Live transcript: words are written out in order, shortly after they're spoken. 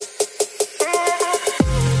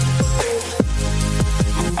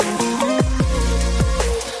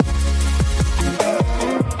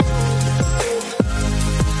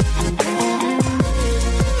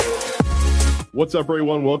What's up,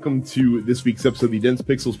 everyone? Welcome to this week's episode of the Dense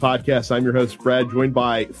Pixels podcast. I'm your host, Brad, joined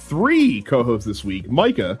by three co-hosts this week.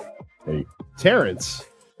 Micah. Hey. Terrence.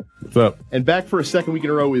 What's up? And back for a second week in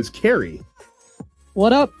a row is Carrie.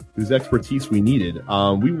 What up? Whose expertise we needed.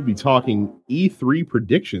 We will be talking E3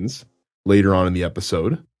 predictions later on in the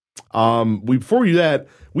episode. Before we do that,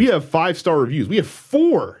 we have 5-star reviews. We have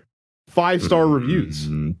 4 5-star reviews.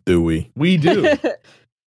 Do we? We do.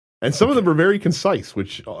 And some of them are very concise,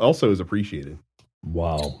 which also is appreciated.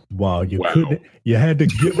 Wow. You had to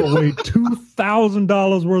give away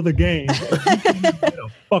 $2,000 worth of games. A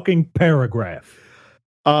fucking paragraph.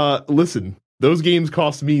 Listen, those games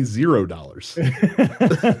cost me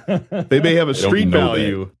 $0. They may have a street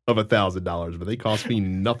value of $1,000, but they cost me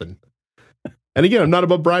nothing. And again, I'm not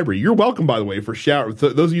above bribery. You're welcome, by the way, for shower.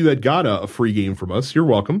 Those of you that got a free game from us, you're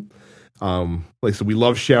welcome. Like I said, we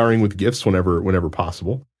love showering with gifts whenever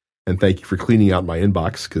possible. And thank you for cleaning out my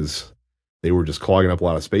inbox because they were just clogging up a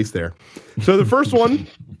lot of space there. So the first one,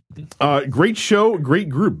 great show, great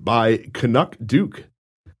group by Canuck Duke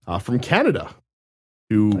from Canada,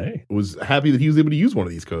 who was happy that he was able to use one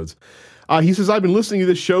of these codes. He says, I've been listening to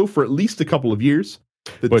this show for at least a couple of years.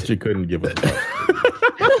 But you couldn't give it.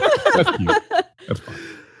 That's cute. That's fine.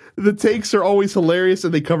 The takes are always hilarious,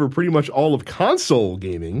 and they cover pretty much all of console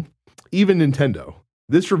gaming, even Nintendo.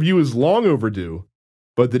 This review is long overdue,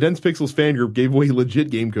 but the Dense Pixels fan group gave away legit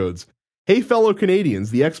game codes. Hey, fellow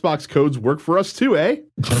Canadians, the Xbox codes work for us too, eh?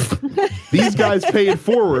 These guys pay it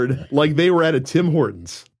forward like they were at a Tim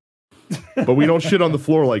Hortons. But we don't shit on the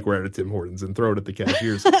floor like we're at a Tim Hortons and throw it at the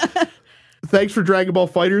cashiers. Thanks for Dragon Ball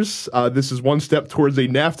Fighters. This is one step towards a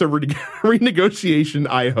NAFTA renegotiation,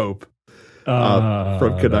 I hope.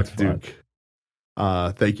 From Canuck Duke.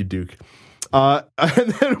 Thank you, Duke.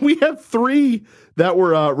 And then we have 3 that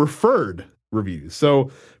were referred reviews.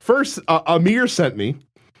 So first, Amir sent me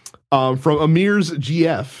from Amir's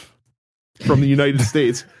GF from the United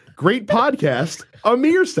States. Great podcast.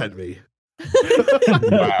 Amir sent me.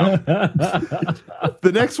 Wow.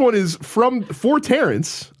 The next one is for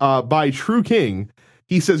Terrence by True King.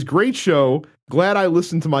 He says, great show. Glad I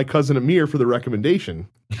listened to my cousin Amir for the recommendation.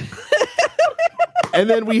 And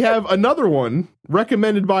then we have another one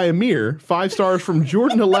recommended by Amir, 5 stars from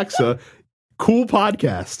Jordan Alexa. Cool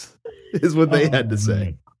podcast is what they had to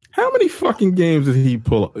say. How many fucking games did he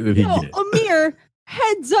pull? Did he get? Amir,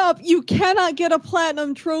 heads up, you cannot get a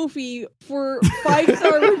platinum trophy for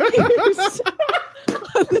 5-star reviews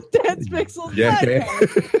on the Dense Pixels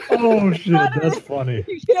podcast. Oh shit, that's funny.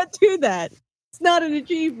 You can't do that. It's not an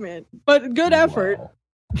achievement, but good effort. Wow.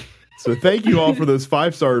 So thank you all for those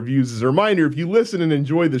 5-star reviews. As a reminder, if you listen and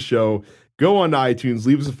enjoy the show, go on to iTunes,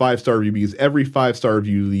 leave us a 5-star review because every 5-star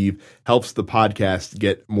review you leave helps the podcast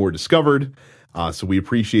get more discovered. So we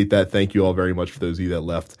appreciate that. Thank you all very much for those of you that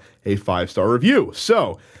left a 5-star review.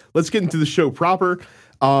 So let's get into the show proper.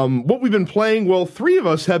 What we've been playing, well, 3 of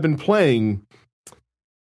us have been playing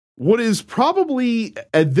what is probably,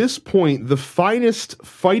 at this point, the finest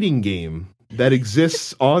fighting game that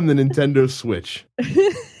exists on the Nintendo Switch.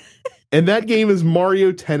 And that game is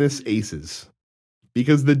Mario Tennis Aces,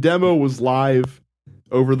 because the demo was live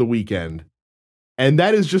over the weekend. And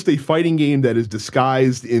that is just a fighting game that is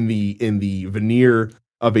disguised in the veneer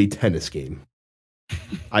of a tennis game.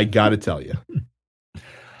 I gotta tell you.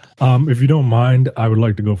 If you don't mind, I would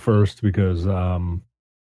like to go first because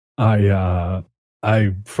I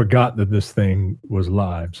forgot that this thing was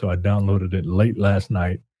live, so I downloaded it late last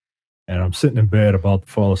night, and I'm sitting in bed about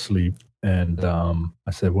to fall asleep, and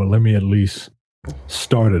I said, well, let me at least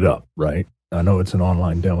start it up, right? I know it's an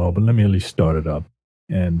online demo, but let me at least start it up.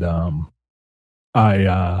 And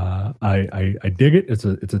I dig it. It's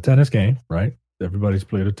a tennis game, right? Everybody's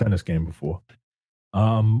played a tennis game before.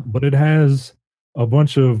 But it has a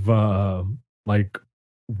bunch of like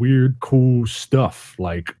weird, cool stuff,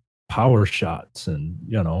 like power shots, and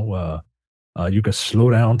you can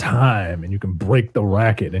slow down time, and you can break the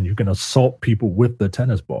racket, and you can assault people with the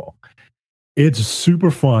tennis ball. It's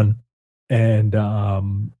super fun, and I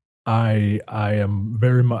am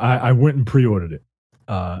very much. I went and pre-ordered it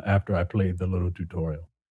after I played the little tutorial.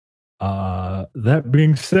 That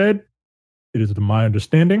being said, it is to my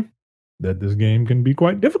understanding that this game can be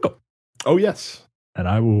quite difficult. Oh yes, and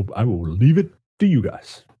I will leave it to you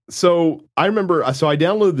guys. So I remember, I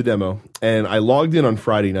downloaded the demo and I logged in on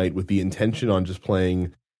Friday night with the intention on just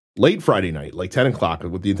playing late Friday night, like 10 o'clock,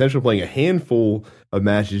 with the intention of playing a handful of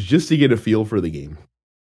matches just to get a feel for the game.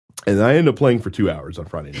 And I ended up playing for 2 hours on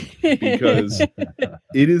Friday night because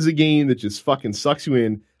it is a game that just fucking sucks you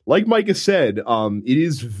in. Like Micah said, it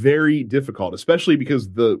is very difficult, especially because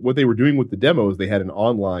what they were doing with the demo is they had an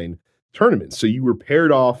online tournament. So you were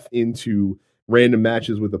paired off into random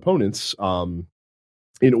matches with opponents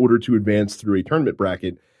in order to advance through a tournament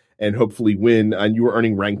bracket and hopefully win. And you were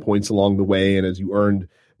earning rank points along the way. And as you earned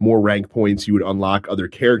more rank points, you would unlock other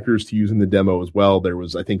characters to use in the demo as well. There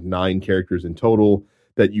was, I think, 9 characters in total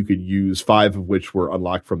that you could use, 5 of which were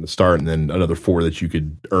unlocked from the start, and then another 4 that you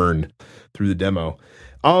could earn through the demo.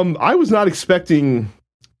 I was not expecting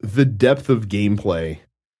the depth of gameplay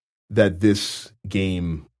that this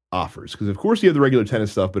game offers, because of course you have the regular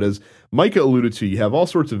tennis stuff, but as Micah alluded to, you have all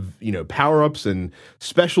sorts of, power-ups and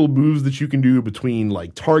special moves that you can do between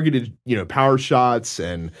like targeted, power shots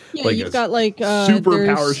and you've got like super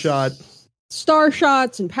power shot, star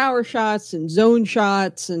shots and power shots and zone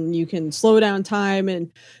shots, and you can slow down time.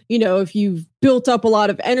 And if you've built up a lot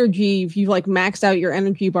of energy, if you've like maxed out your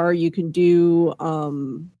energy bar, you can do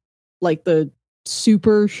like the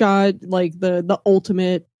super shot, like the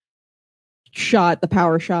ultimate shot, the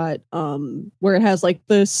power shot, where it has like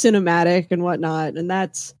the cinematic and whatnot, and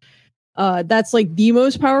that's like the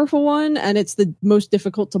most powerful one, and it's the most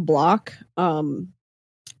difficult to block.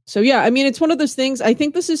 So yeah, I mean, it's one of those things. I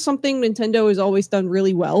think this is something Nintendo has always done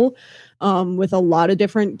really well, with a lot of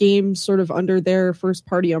different games sort of under their first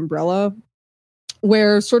party umbrella,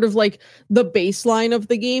 where sort of like the baseline of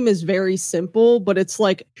the game is very simple, but it's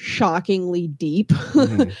like shockingly deep.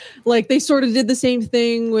 Mm-hmm. Like they sort of did the same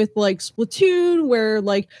thing with like Splatoon, where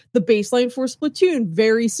like the baseline for Splatoon,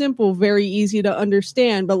 very simple, very easy to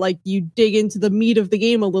understand, but like you dig into the meat of the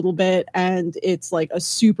game a little bit and it's like a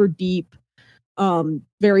super deep,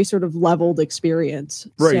 very sort of leveled experience.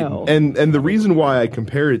 Right. So, and the reason why I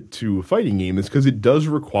compare it to a fighting game is because it does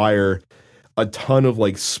require a ton of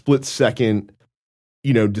like split second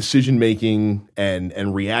decision making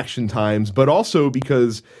and reaction times, but also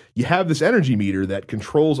because you have this energy meter that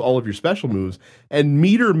controls all of your special moves, and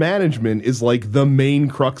meter management is like the main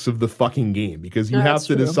crux of the fucking game, because you have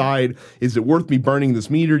to decide, is it worth me burning this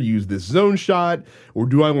meter, use this zone shot, or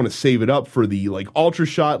do I want to save it up for the like ultra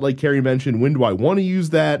shot like Carrie mentioned? When do I want to use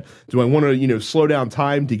that? Do I want to slow down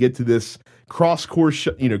time to get to this cross court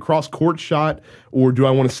shot, or do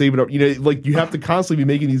I want to save it up? Like you have to constantly be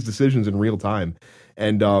making these decisions in real time.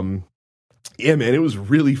 And yeah, man, it was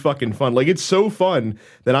really fucking fun. Like, it's so fun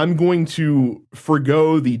that I'm going to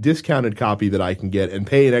forgo the discounted copy that I can get and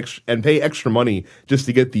pay extra money just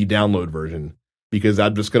to get the download version, because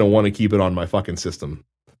I'm just going to want to keep it on my fucking system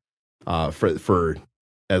for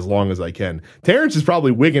as long as I can. Terrence is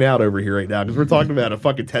probably wigging out over here right now because we're talking about a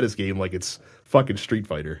fucking tennis game like it's fucking Street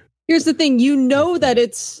Fighter. Here's the thing, that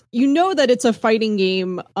it's a fighting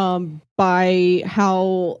game by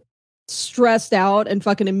how stressed out and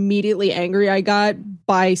fucking immediately angry I got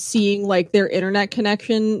by seeing like their internet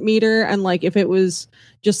connection meter, and like if it was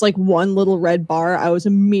just like one little red bar, I was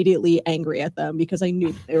immediately angry at them because I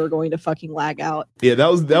knew they were going to fucking lag out. Yeah, that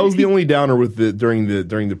was the only downer with during the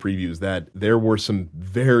previews, that there were some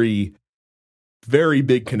very, very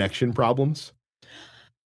big connection problems.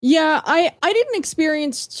 Yeah, I didn't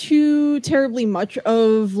experience too terribly much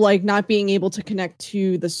of like not being able to connect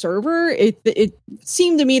to the server. It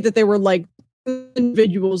seemed to me that there were like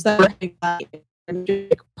individuals that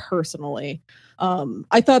were personally.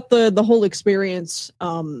 I thought the whole experience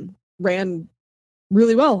ran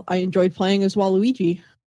really well. I enjoyed playing as Waluigi.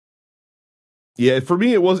 Yeah, for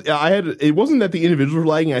me, it wasn't that the individuals were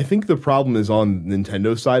lagging. I think the problem is on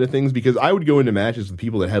Nintendo's side of things, because I would go into matches with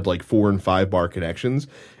people that had like 4 and 5 bar connections,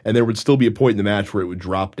 and there would still be a point in the match where it would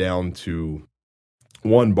drop down to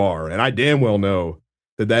 1 bar, and I damn well know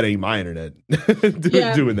that ain't my internet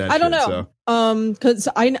doing that. I don't know, because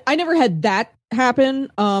I never had that happen.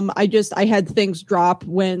 I had things drop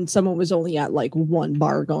when someone was only at like 1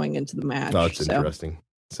 bar going into the match. Oh, that's interesting.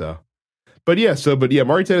 But yeah,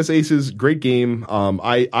 Mario Tennis Aces, great game.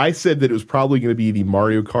 I said that it was probably going to be the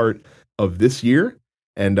Mario Kart of this year,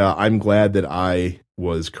 and I'm glad that I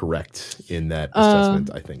was correct in that assessment,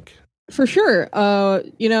 I think. For sure.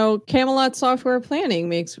 Camelot Software Planning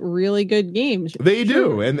makes really good games. They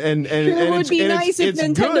do, and it would be nice if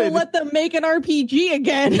Nintendo let them make an RPG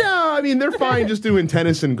again. No, I mean, they're fine just doing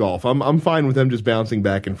tennis and golf. I'm fine with them just bouncing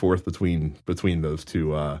back and forth between those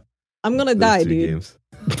two. I'm gonna die, dude. Games.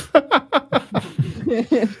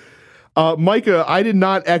 Micah, I did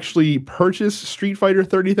not actually purchase Street Fighter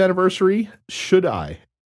 30th Anniversary. Should I?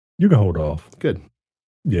 You can hold off. Good.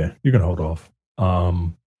 Yeah, you can hold off.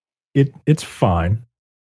 It's fine.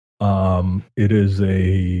 It is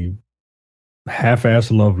a half-ass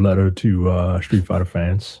love letter to Street Fighter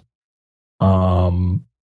fans.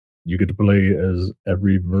 You get to play as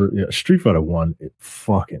every Street Fighter 1. It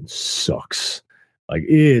fucking sucks. Like,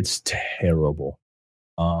 it's terrible.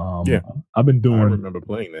 Yeah, I've been doing. I remember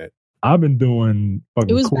playing that. I've been doing.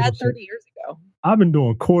 It was bad 30 years ago. I've been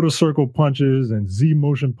doing quarter circle punches and Z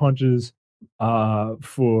motion punches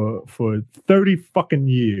for 30 fucking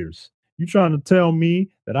years. You trying to tell me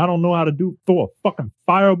that I don't know how to throw a fucking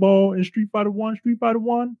fireball in Street Fighter 1? Street Fighter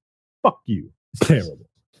 1? Fuck you. It's terrible.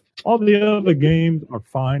 All the other games are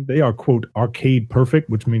fine. They are, quote, arcade perfect,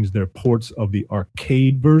 which means they're ports of the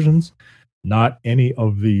arcade versions, not any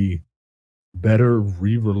of the better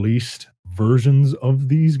re-released versions of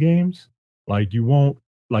these games. Like, you won't,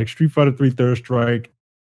 like Street Fighter 3 Third Strike,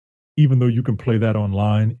 even though you can play that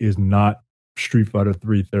online, is not Street Fighter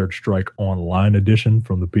 3 Third Strike Online Edition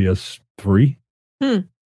from the PS3.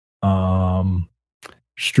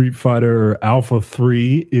 Street Fighter Alpha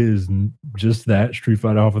 3 is just that, Street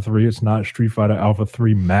Fighter Alpha 3. It's not Street Fighter Alpha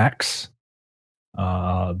 3 Max,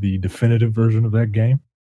 the definitive version of that game.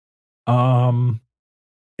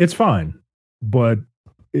 It's fine, but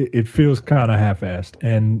it feels kind of half-assed.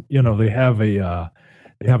 And, you know, they have a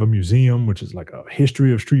museum, which is like a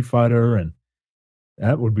history of Street Fighter, and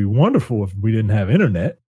that would be wonderful if we didn't have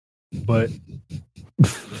internet. But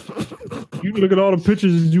you can look at all the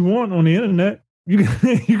pictures you want on the internet. You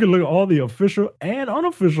can look at all the official and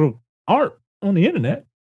unofficial art on the internet.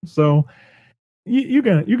 So you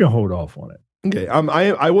can hold off on it. Okay,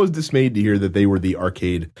 I was dismayed to hear that they were the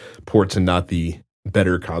arcade ports and not the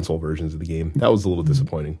better console versions of the game. That was a little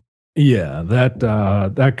disappointing. Yeah, that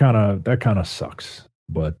kind of sucks.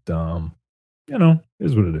 But you know,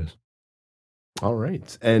 is what it is. All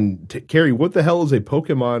right, and Carrie, what the hell is a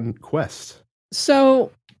Pokemon Quest?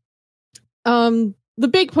 So, the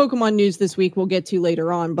big Pokemon news this week we'll get to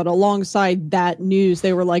later on, but alongside that news,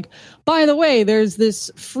 they were like, by the way, there's this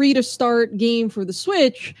free to start game for the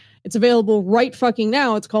Switch. It's available right fucking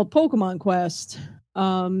now. It's called Pokemon Quest.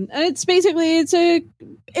 And it's basically,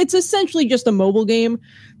 it's essentially just a mobile game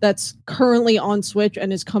that's currently on Switch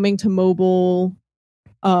and is coming to mobile,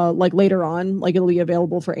 like later on, like it'll be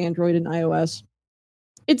available for Android and iOS.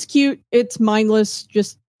 It's cute. It's mindless.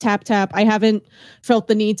 Just tap. I haven't felt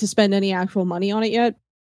the need to spend any actual money on it yet.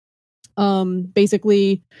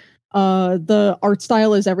 Basically, the art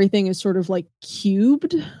style is everything is sort of like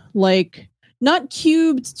cubed, like not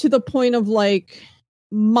cubed to the point of like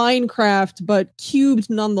Minecraft, but cubed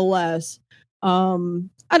nonetheless. I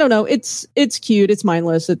don't know. It's cute. It's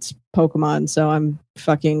mindless. It's Pokemon. So I'm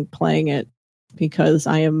fucking playing it because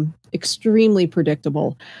I am extremely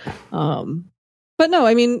predictable. But no,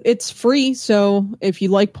 I mean, it's free. So if you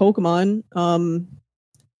like Pokemon, and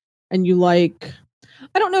you like,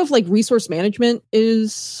 I don't know if like resource management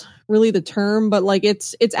is really the term, but like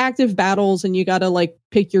it's active battles and you got to like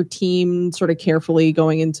pick your team sort of carefully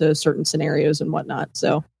going into certain scenarios and whatnot.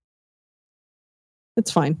 So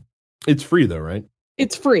it's fine. It's free though, right?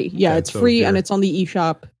 It's free. Yeah, Okay, it's so free if and you're- it's on the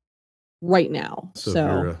eShop right now. So So,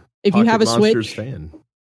 you're a if you Pocket have a Monsters Switch, fan,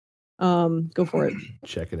 go for it.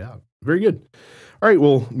 check it out. Very good. All right,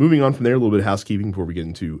 well, moving on from there, a little bit of housekeeping before we get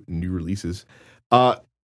into new releases.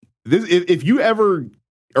 If you ever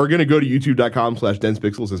are going to go to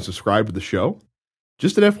youtube.com/densepixels and subscribe to the show,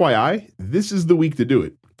 just an FYI, this is the week to do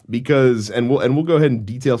it because, and we'll go ahead and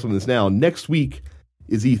detail some of this now. Next week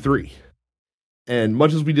is E3, and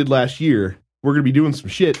much as we did last year, we're going to be doing some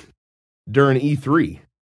shit during E3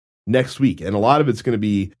 next week, and a lot of it's going to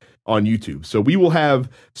be on YouTube. So we will have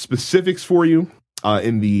specifics for you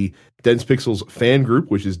in the Dense Pixels fan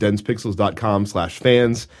group, which is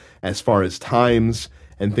densepixels.com/fans, as far as times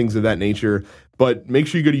and things of that nature. But make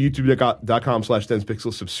sure you go to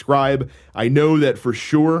youtube.com/densepixels, subscribe. I know that for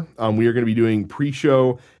sure we are going to be doing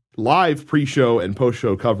live pre-show and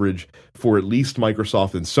post-show coverage for at least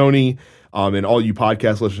Microsoft and Sony. And all you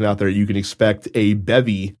podcast listeners out there, you can expect a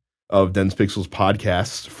bevy of Dense Pixels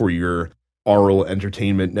podcasts for your oral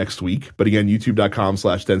entertainment next week. But again,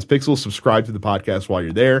 youtube.com/densepixels. Subscribe to the podcast while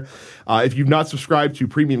you're there. If you've not subscribed to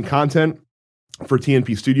premium content for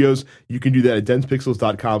TNP Studios, you can do that at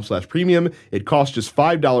densepixels.com/premium. It costs just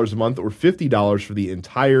 $5 a month or $50 for the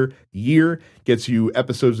entire year. Gets you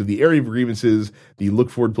episodes of the Area of Grievances, the Look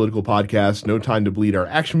Forward Political Podcast, No Time to Bleed, our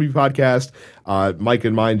action movie podcast, Mike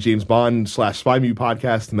and mine, James Bond /Spy Movie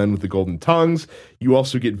Podcast, The Men with the Golden Tongues. You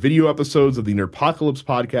also get video episodes of the Nerdpocalypse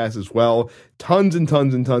podcast as well. Tons and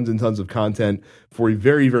tons and tons and tons of content for a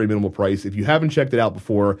very, very minimal price. If you haven't checked it out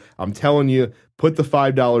before, I'm telling you, put the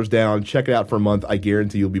 $5 down, check it out for a month. I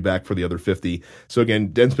guarantee you'll be back for the other 50. So again,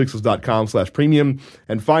 densepixels.com/premium.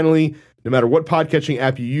 And finally, no matter what podcatching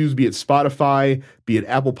app you use, be it Spotify, be it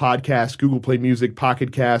Apple Podcasts, Google Play Music,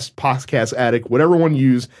 Pocket Cast, Podcast Addict, whatever one you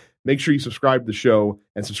use, make sure you subscribe to the show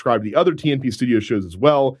and subscribe to the other TNP Studio shows as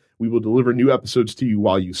well. We will deliver new episodes to you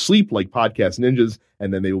while you sleep like Podcast Ninjas,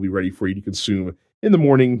 and then they will be ready for you to consume in the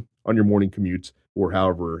morning on your morning commute or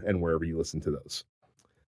however and wherever you listen to those.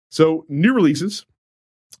 So, new releases.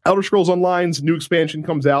 Elder Scrolls Online's new expansion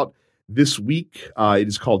comes out this week. It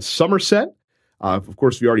is called Somerset. Of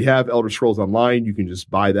course, if you already have Elder Scrolls Online, you can just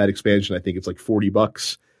buy that expansion. I think it's like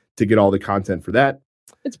 $40 to get all the content for that.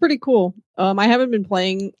 It's pretty cool. I haven't been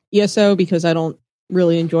playing ESO because I don't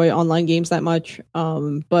really enjoy online games that much.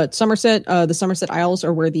 But Somerset, the Somerset Isles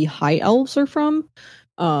are where the High Elves are from.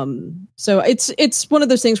 So it's one of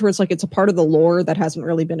those things where it's like it's a part of the lore that hasn't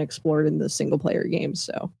really been explored in the single player games.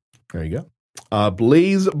 So there you go.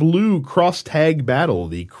 Blaze Blue Cross Tag Battle,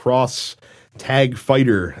 the cross tag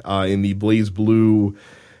fighter in the Blaze Blue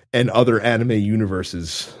and other anime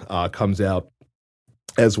universes, comes out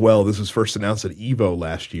as well. This was first announced at EVO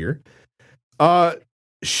last year.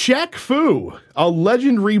 Shaq Fu, A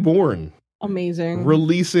Legend Reborn. Amazing.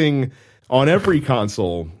 Releasing on every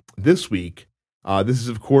console this week. This is,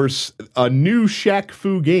 of course, a new Shaq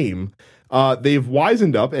Fu game. They've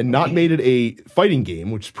wisened up and not made it a fighting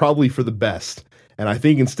game, which is probably for the best. And I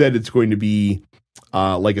think instead it's going to be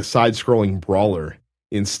like a side-scrolling brawler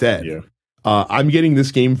instead. Yeah. I'm getting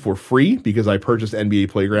this game for free because I purchased NBA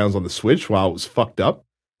Playgrounds on the Switch while it was fucked up.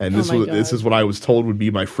 And this is what I was told would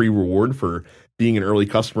be my free reward for being an early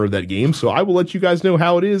customer of that game. So I will let you guys know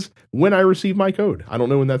how it is when I receive my code. I don't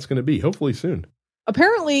know when that's going to be. Hopefully soon.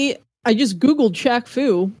 Apparently, I just Googled Shaq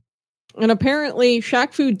Fu, and apparently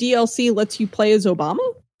Shaq Fu DLC lets you play as Obama?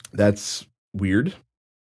 That's weird.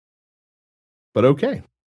 But okay.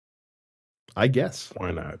 I guess.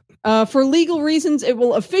 Why not? For legal reasons, it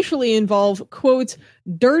will officially involve, quote,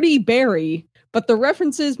 Dirty Barry, but the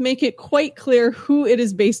references make it quite clear who it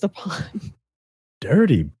is based upon.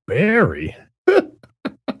 Dirty Barry.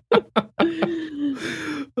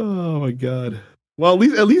 Oh my god. Well,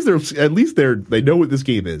 at least they know what this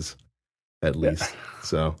game is. At least.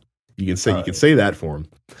 So you can say that for them.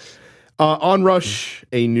 Onrush,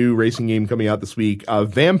 a new racing game coming out this week.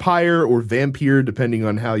 Vampire or Vampire, depending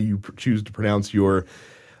on how you choose to pronounce your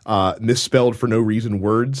misspelled for no reason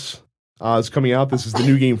words, is coming out. This is the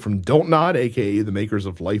new game from Dontnod, aka the makers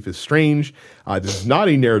of Life is Strange. This is not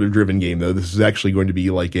a narrative-driven game, though. This is actually going to be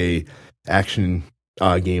like a action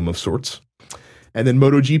game of sorts. And then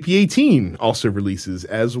MotoGP 18 also releases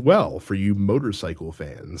as well for you motorcycle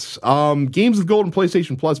fans. Games with Gold and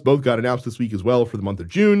PlayStation Plus both got announced this week as well for the month of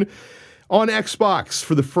June. On Xbox,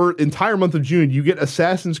 for the entire month of June, you get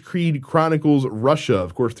Assassin's Creed Chronicles Russia.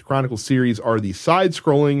 Of course, the Chronicles series are the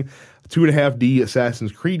side-scrolling 2.5D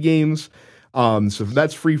Assassin's Creed games. So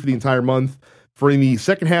that's free for the entire month. For the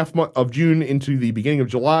second half of June into the beginning of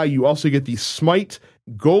July, you also get the Smite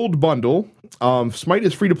Gold Bundle. Smite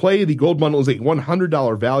is free to play. The Gold Bundle is a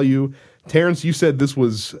 $100 value. Terrence, you said this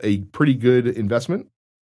was a pretty good investment.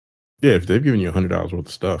 Yeah, if they've given you $100 worth of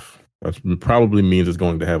stuff, that probably means it's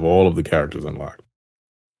going to have all of the characters unlocked.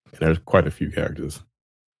 And there's quite a few characters.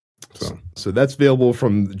 So that's available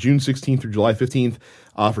from June 16th through July 15th.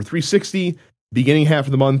 For 360, beginning half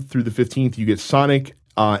of the month through the 15th, you get Sonic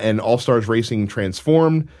and All-Stars Racing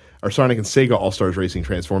Transformed, or Sonic and Sega All-Stars Racing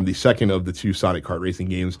Transformed, the second of the two Sonic kart racing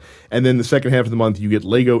games. And then the second half of the month, you get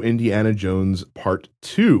Lego Indiana Jones Part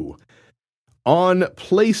 2. On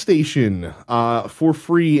PlayStation, for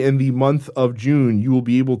free in the month of June, you will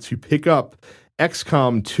be able to pick up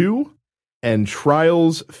XCOM 2 and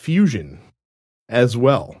Trials Fusion as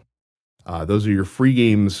well. Those are your free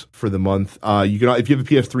games for the month. If you have a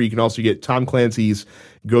PS3, you can also get Tom Clancy's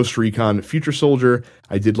Ghost Recon Future Soldier.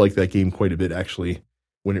 I did like that game quite a bit, actually,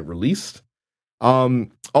 when it released.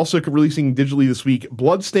 Also releasing digitally this week,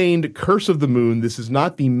 Bloodstained Curse of the Moon. This is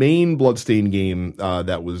not the main Bloodstained game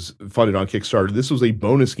that was funded on Kickstarter. This was a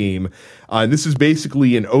bonus game. This is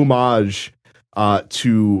basically an homage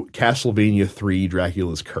to Castlevania 3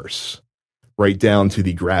 Dracula's Curse, right down to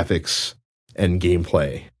the graphics and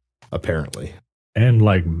gameplay, apparently. And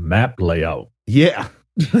like map layout. Yeah.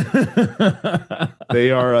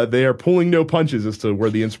 They are pulling no punches as to where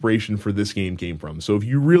the inspiration for this game came from. So if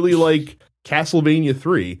you really like Castlevania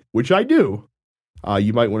 3, which I do,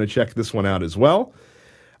 you might want to check this one out as well.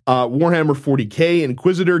 Warhammer 40k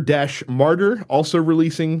Inquisitor-Martyr also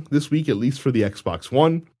releasing this week, at least for the Xbox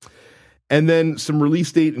One. And then some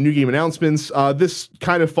release date and new game announcements. This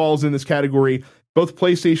kind of falls in this category. Both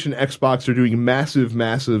PlayStation and Xbox are doing massive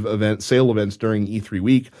sale events during E3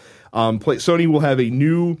 week. Sony will have a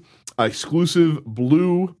new exclusive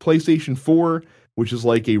blue PlayStation 4, which is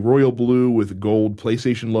like a royal blue with gold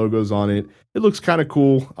PlayStation logos on it. It looks kind of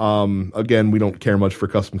cool. Again, we don't care much for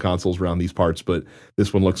custom consoles around these parts, but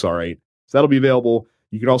this one looks all right. So that'll be available.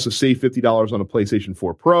 You can also save $50 on a PlayStation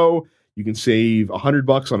 4 Pro. You can save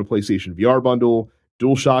 $100 on a PlayStation VR bundle.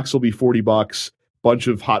 DualShocks will be $40. bunch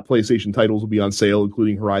of hot PlayStation titles will be on sale,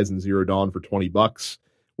 including Horizon Zero Dawn for $20,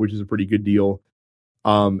 which is a pretty good deal.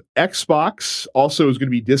 Xbox also is going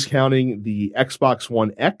to be discounting the Xbox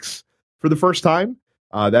One X for the first time.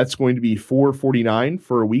 That's going to be $449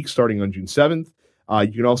 for a week starting on June 7th.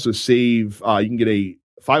 You can also save, you can get a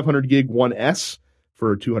 500 gig One S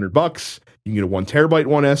for $200. You can get a 1 terabyte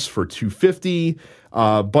One S for $250.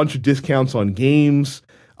 A bunch of discounts on games.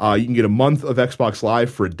 You can get a month of Xbox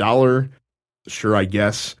Live for $1. Sure, I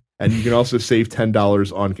guess. And you can also save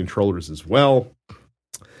 $10 on controllers as well.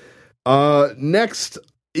 Next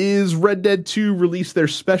is Red Dead 2 released their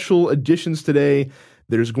special editions today.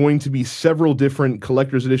 There's going to be several different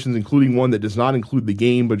collector's editions, including one that does not include the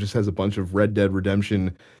game, but just has a bunch of Red Dead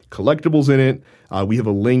Redemption collectibles in it. We have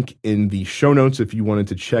a link in the show notes if you wanted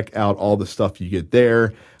to check out all the stuff you get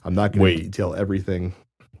there. I'm not going to detail everything.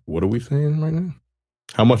 What are we saying right now?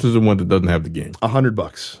 How much is the one that doesn't have the game?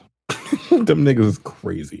 $100. Them niggas is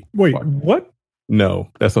crazy. Wait, Fuck. what? No,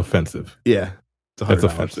 that's offensive. Yeah. It's $100. That's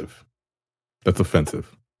offensive. That's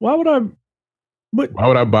offensive. Why would I? But Why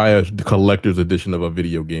would I buy a collector's edition of a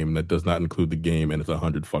video game that does not include the game and it's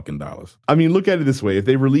 $100? I mean, look at it this way. If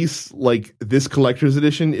they release like this collector's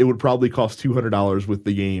edition, it would probably cost $200 with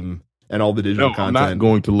the game and all the digital content. I'm not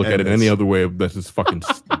going to look at it any other way. That's just fucking.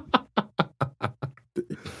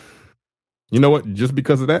 You know what? Just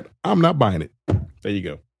because of that, I'm not buying it. There you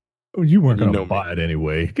go. you weren't going to know buy it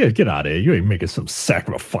anyway. Get out of here. You ain't making some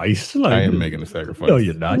sacrifice. Like, I am making a sacrifice. No,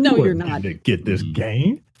 you're not. No, You you're weren't not. to get this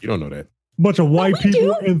game. You don't know that. Bunch of white we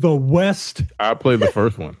people do. in the West. I played the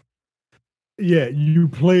first one. Yeah, you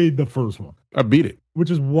played the first one, I beat it.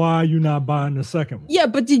 which is why you're not buying the second one. Yeah,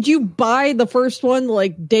 but did you buy the first one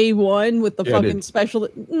like day one with the Yeah, I fucking did. special?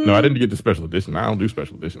 No, I didn't get the special edition. I don't do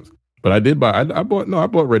special editions. But I did buy. I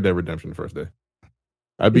bought Red Dead Redemption the first day.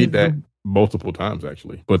 I beat that multiple times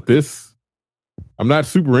actually. But this, I'm not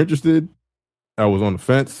super interested. I was on the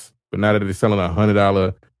fence. But now that they're selling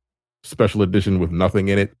 $100 special edition with nothing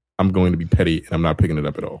in it, I'm going to be petty and I'm not picking it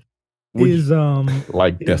up at all. Is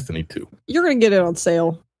Like Destiny 2. You're gonna get it on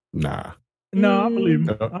sale. Nah. no, I believe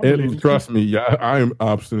No, it. I believe it. trust me, I am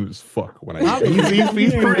obstinate as fuck when I say that.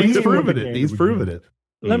 He's proven it. He's proven it.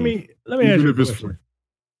 Let me ask Even you a if it's question.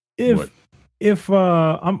 free. What? If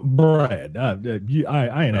I'm Brad, I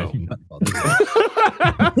ain't asking you nothing about this.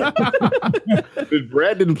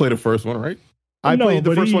 Brad didn't play the first one, right? I No, played the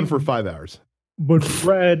but first he- one for 5 hours. But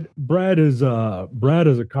Brad is a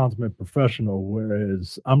consummate professional,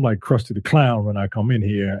 whereas I'm like Krusty the Clown when I come in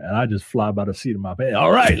here and I just fly by the seat of my pants.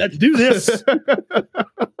 All right, let's do this.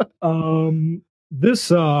 This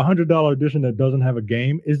 $100 edition that doesn't have a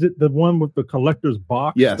game, is it the one with the collector's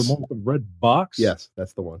box? Yes. The one with the red box? Yes,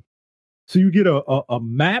 that's the one. So you get a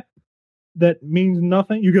map that means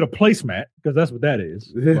nothing. You get a placemat, because that's what that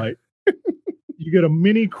is, right? You get a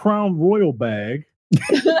mini Crown Royal bag.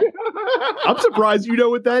 I'm surprised you know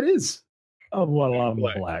what that is. Oh, well, I'm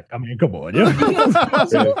Black. black. I mean, come on. Yeah.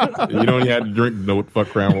 You don't even have to drink no fuck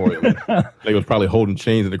Crown Royal. They was probably holding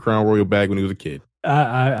chains in the Crown Royal bag when he was a kid.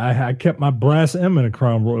 I kept my brass M in a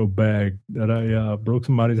Crown Royal bag that I broke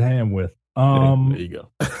somebody's hand with. There you go.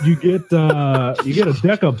 You get a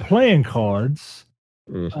deck of playing cards.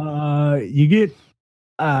 You get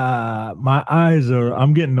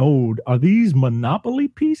I'm getting old. Are these Monopoly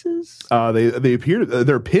pieces? They appear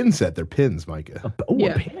they're a pin set. They're pins, Micah.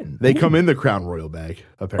 Yeah. A pin. They come in the Crown Royal bag.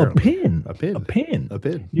 a Apparently, pin. A pin. A pin. A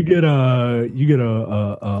pin. You get a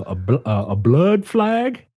blood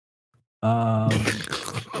flag.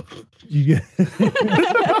 You get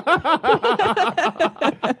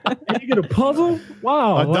and you get a puzzle.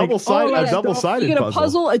 Wow, A double-sided- a double-sided You get a puzzle.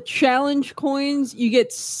 puzzle, a challenge coins. You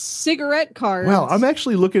get cigarette cards. Well, I'm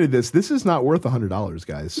actually looking at this. This is not worth $100,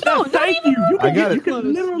 guys. No, Thank you. You I can, got you it.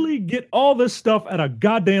 can literally get all this stuff at a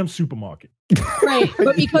goddamn supermarket. right,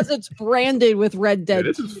 but because it's branded with Red Dead.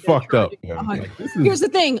 Yeah, this is 2, they're fucked up. charging man. 100. Like, this is- Here's the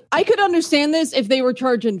thing: I could understand this if they were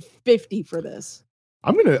charging $50 for this.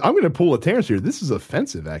 I'm gonna pull a Terrence here. This is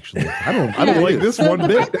offensive, actually. I don't Yeah. like this The- one the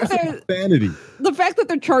bit. fact that they're- insanity. The fact that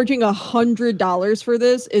they're charging $100 for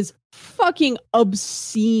this is fucking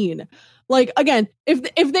obscene. Like, again, if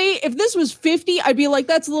this was 50, I'd be like,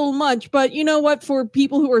 that's a little much. But you know what? For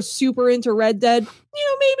people who are super into Red Dead,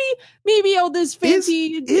 maybe all this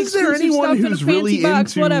fancy. Is there exclusive anyone stuff in a who's fancy really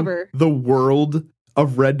box, into whatever? the world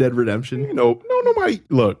of Red Dead Redemption? You know, no, nobody.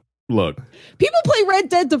 Look. People play Red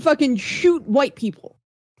Dead to fucking shoot white people.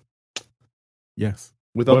 Yes.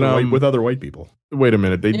 With But, other white people. Wait a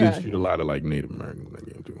minute. They Yeah. did shoot a lot of like Native Americans in that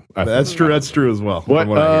game too. That's true. That's true as well. But from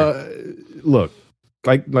what I hear. look,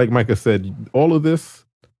 like Micah said, all of this,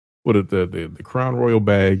 what the Crown Royal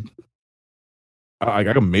bag, I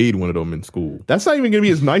made one of them in school. That's not even going to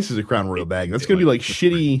be as nice as a Crown Royal bag. That's going to be like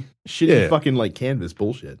shitty Yeah. fucking like canvas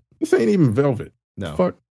bullshit. This ain't even velvet. No.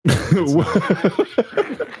 Fuck.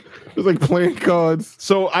 It's like playing cards.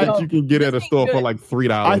 So That you can get at a store for like $3.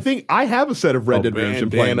 I think I have a set of Red Oh, Dead Redemption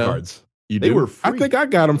playing bandana. cards. You They do? were free. I think I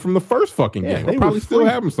got them from the first fucking Yeah, game. they I were probably still free.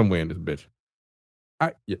 have them somewhere in this bitch.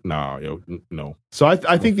 No. So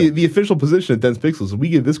I think the official position at Dense Pixels is we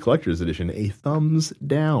give this collector's edition a thumbs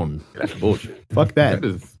down. That's bullshit. Fuck that. That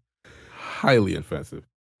is highly offensive.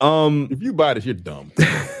 Um, If you buy this, you're dumb.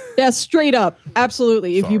 Yeah, straight up.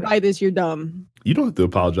 Absolutely. If you Sorry. buy this, you're dumb. you don't have to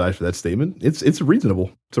apologize for that statement. It's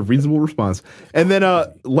reasonable. It's a reasonable response. And then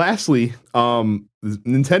lastly,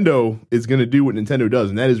 Nintendo is going to do what Nintendo does,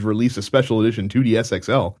 and that is release a special edition 2DS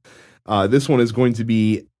XL. This one is going to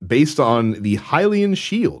be based on the Hylian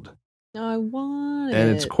Shield, I want and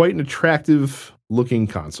it. it's quite an attractive looking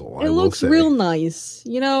console. I It will looks say. real nice.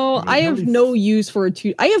 You know, I mean, I how have many- no use for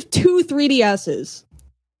I have two 3DSs.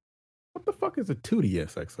 What the fuck is a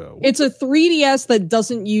 2DS XL? It's a 3DS that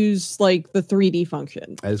doesn't use like the 3D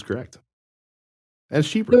function. That is correct. That's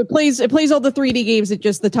So cheaper. it plays all the 3D games. It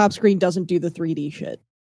just the top screen doesn't do the 3D shit.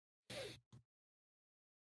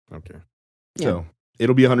 Okay. So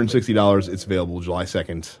it'll be $160. It's available July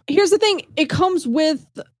 2nd. Here's the thing: it comes with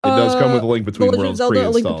It does come with a Link The Between Legend of Worlds Zelda: A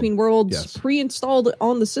Link pre-installed. Between Worlds Yes. pre-installed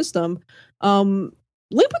on the system.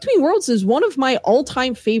 Link Between Worlds is one of my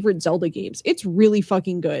all-time favorite Zelda games. It's really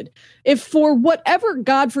fucking good. If for whatever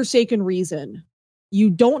godforsaken reason you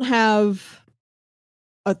don't have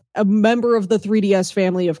a member of the 3DS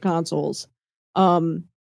family of consoles,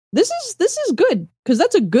 this is good because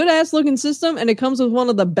that's a good ass looking system, and it comes with one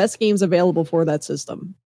of the best games available for that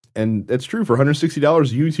system. And that's true. For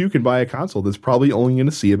 $160, you too can buy a console that's probably only going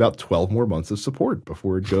to see about 12 more months of support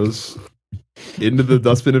before it goes into the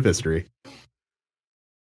dustbin of history.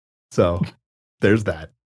 So there's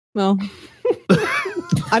that. Well,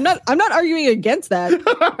 I'm not arguing against that.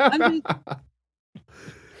 I'm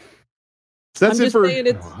So that's I'm it just for. saying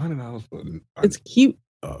it's $100 for it's cute.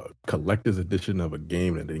 collector's edition of a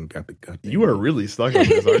game that didn't got the goddamn. You are really stuck on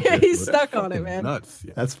this, aren't Yeah, you? he's That's stuck on it, fucking man. Nuts.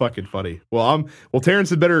 Yeah. That's fucking funny. Well, Terrence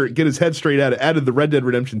had better get his head straight out of the Red Dead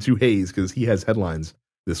Redemption 2 haze because he has headlines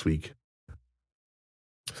this week.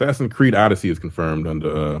 Assassin's Creed Odyssey is confirmed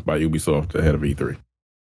by Ubisoft ahead of E3.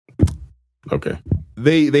 Okay.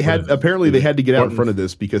 They had is it? apparently Is they it had to get out in buttons? front of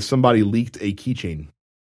this because somebody leaked a keychain.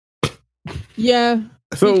 Yeah,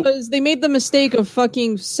 So because they made the mistake of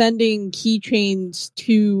fucking sending keychains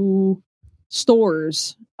to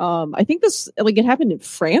stores. I think this it happened in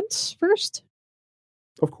France first.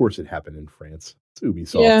 Of course, it happened in France. It's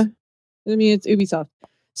Ubisoft. Yeah, I mean it's Ubisoft.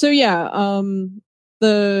 So yeah,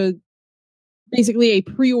 the basically a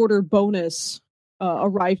pre-order bonus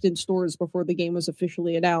arrived in stores before the game was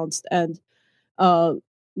officially announced, and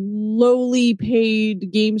lowly paid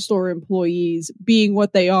game store employees, being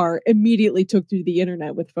what they are, immediately took to the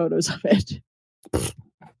internet with photos of it.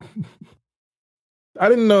 I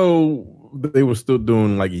didn't know that they were still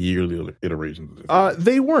doing like yearly iterations of this.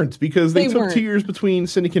 They weren't because they They took weren't. 2 years between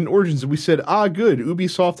Syndicate and Origins, and we said, good,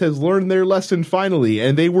 Ubisoft has learned their lesson finally,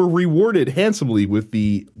 and they were rewarded handsomely with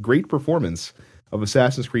the great performance of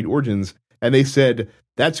Assassin's Creed Origins, and they said,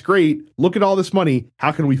 that's great, look at all this money,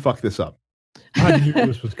 how can we fuck this up? I knew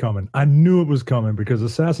this was coming. I knew it was coming because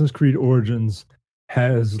Assassin's Creed Origins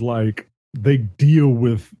has they deal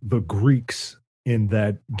with the Greeks in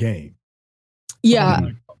that game. Yeah, I'm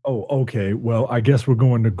like, oh, okay. Well, I guess we're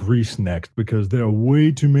going to Greece next because there are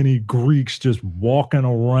way too many Greeks just walking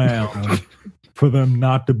around for them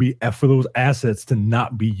not to be for those assets to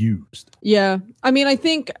not be used. yeah. I mean, I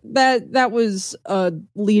think that was a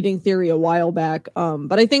leading theory a while back.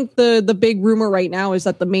 But I think the big rumor right now is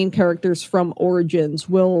that the main characters from Origins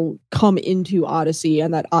will come into Odyssey,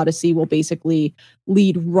 and that Odyssey will basically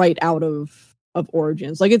lead right out of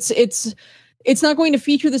Origins. Like it's not going to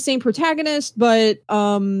feature the same protagonist, but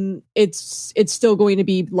it's still going to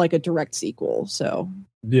be like a direct sequel. So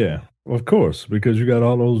Yeah, of course, because you got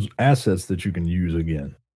all those assets that you can use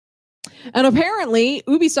again. and apparently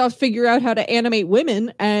Ubisoft figured out how to animate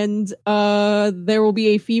women, and there will be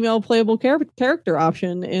a female playable character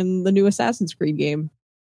option in the new Assassin's Creed game.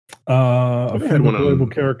 A They had one female playable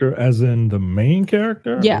on- character, as in the main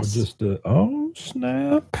character. Or Yes. just oh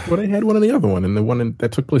snap! Well, they had one in the other one, and the one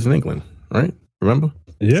that took place in England, right? Remember?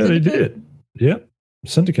 Yeah, they Syndicate? did. Yep.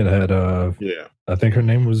 Syndicate had Yeah. I think her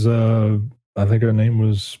name was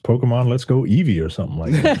Pokemon Let's Go Eevee or something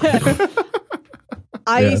like that.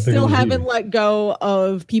 I Yeah, I think it still was haven't you. let go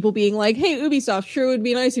of people being like, "Hey, Ubisoft, sure would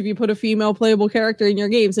be nice if you put a female playable character in your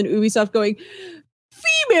games," and Ubisoft going,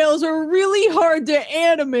 females are really hard to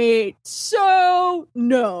animate, so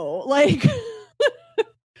no. Like,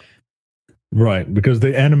 Right, because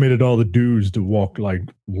they animated all the dudes to walk like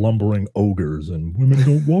lumbering ogres, and women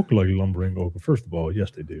don't walk like lumbering ogres. First of all,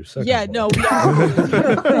 yes, they do. Second yeah, of all,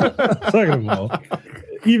 no. second of all,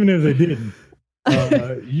 even if they didn't,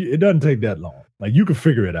 it doesn't take that long. Like you can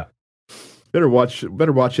figure it out. Better watch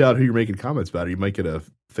out who you're making comments about, or you might get a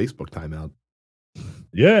Facebook timeout.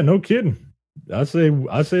 Yeah, no kidding. I say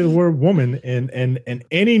the word woman and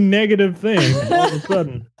any negative thing, all of a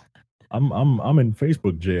sudden, I'm in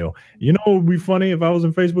Facebook jail. You know what would be funny if I was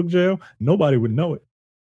in Facebook jail? Nobody would know it.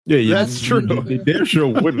 Yeah, That's true. They damn sure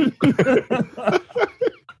wouldn't.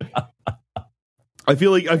 I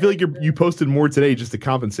feel like you posted more today just to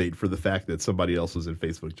compensate for the fact that somebody else was in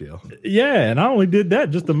Facebook jail. Yeah, and I only did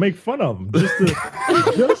that just to make fun of him,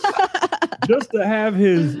 just to have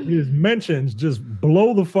his mentions just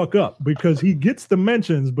blow the fuck up because he gets the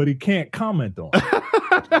mentions but he can't comment on it.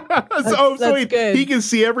 So good. he can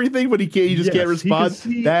see everything, but he just can't Yes, he can respond.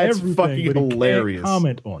 see That's everything, fucking but he can't hilarious.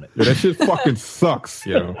 comment on it. Yeah, that shit fucking sucks,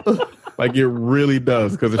 Like it really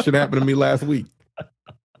does, because it should happen to me last week.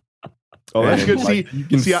 Oh, that's And, good. like, you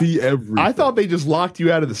can see everything. I thought they just locked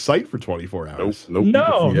you out of the site for 24 hours. Nope. You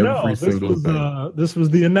can see every single thing. This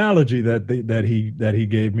was the analogy that he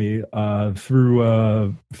gave me through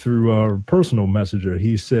a personal messenger.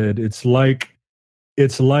 He said it's like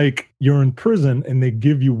you're in prison and they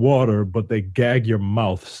give you water, but they gag your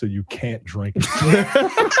mouth so you can't drink it.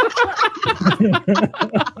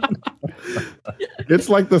 It's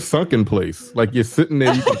like the sunken place. Like you're sitting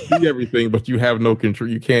there, you can see everything, but you have no control.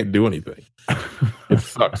 You can't do anything. It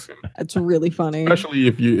sucks. That's really funny. Especially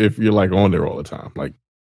if you're like on there all the time. Like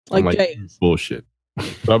I'm like Jay is. bullshit.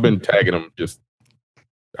 So I've been tagging him.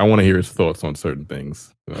 I want to hear his thoughts on certain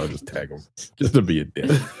things. And I'll just tag him just to be a dick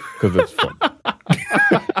because it's fun.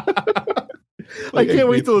 I can't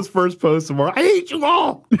wait till his first post tomorrow. I hate you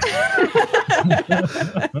all.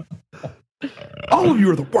 All of you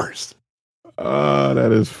are the worst.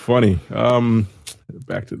 That is funny.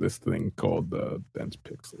 Back to this thing called Dense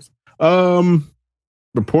Pixels.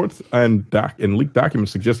 Reports and leaked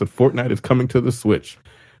documents suggest that Fortnite is coming to the Switch.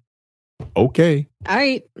 Okay. All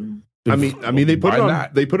right. I mean, they put Why it on.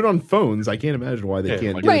 not? They put it on phones. I can't imagine why they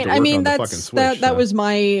can't. like- Get it Right. to I work mean, on the fucking that's Switch, that so. was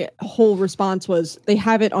my whole response was they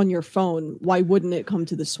have it on your phone. Why wouldn't it come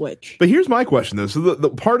to the Switch? But here's my question though. So the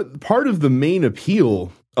part of the main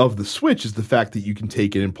appeal of the Switch is the fact that you can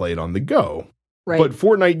take it and play it on the go. Right. But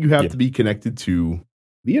Fortnite, you have Yeah. to be connected to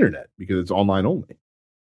the internet because it's online only.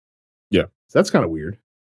 Yeah. So that's kind of weird.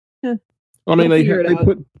 I mean, We'll they figure it out.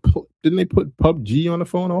 didn't they put PUBG on the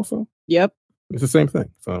phone also? Yep. It's the same thing.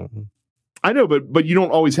 So I know, but you don't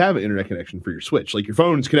always have an internet connection for your Switch. Like your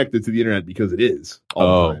phone is connected to the internet because it is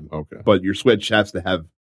all the time. okay. But your Switch has to have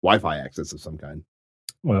Wi-Fi access of some kind.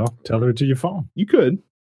 Well, tether it to your phone. You could.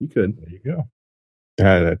 There you go.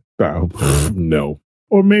 No.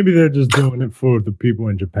 Or maybe they're just doing it for the people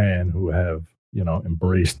in Japan who have,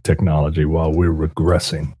 embraced technology while we're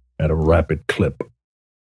regressing at a rapid clip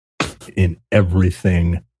in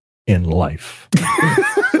everything in life.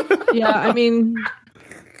 Yeah. I mean,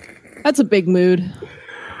 that's a big mood.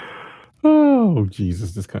 Oh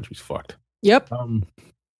Jesus, this country's fucked. Yep.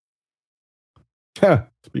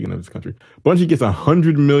 Speaking of this country, Bungie gets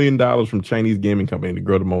 $100 million from Chinese gaming company to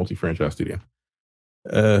grow the multi-franchise studio.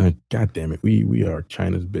 God damn it, we are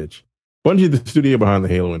China's bitch. Bungie, the studio behind the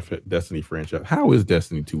Halo and Destiny franchise. How is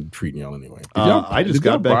Destiny 2 treating y'all anyway? I just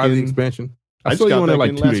got back buy the in expansion. I saw just you got on there back like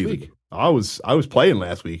in 2 last days week. ago. I was playing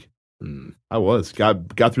last week. I was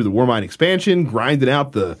got through the Warmind expansion, grinding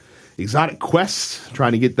out the exotic quests,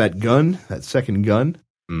 trying to get that gun, that second gun.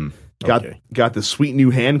 Got the sweet new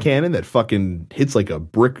hand cannon that fucking hits like a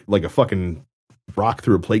brick, like a fucking rock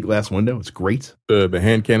through a plate glass window. It's great. The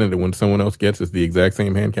hand cannon that when someone else gets is the exact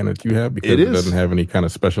same hand cannon that you have because It it is. doesn't have any kind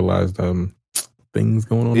of specialized things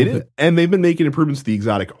going on. It with is, and they've been making improvements to the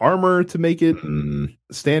exotic armor to make it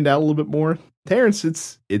stand out a little bit more. Terrence,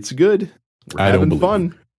 it's good. We're I don't having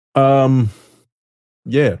believe fun.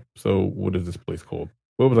 Yeah. So what is this place called?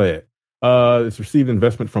 What was I at? It's received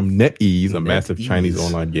investment from NetEase, a massive NetEase. Chinese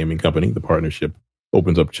online gaming company. The partnership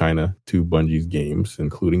opens up China to Bungie's games,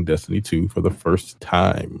 including Destiny 2, for the first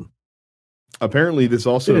time. Apparently, this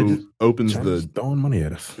also Yeah, just- opens China's throwing money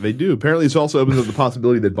at us. They do. Apparently, this also opens up the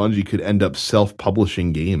possibility that Bungie could end up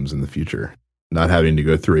self-publishing games in the future, not having to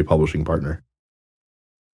go through a publishing partner.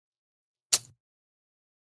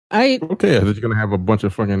 Okay, is it going to have a bunch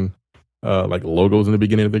of fucking like logos in the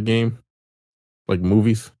beginning of the game, like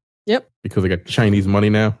movies? Yep. Because they got Chinese money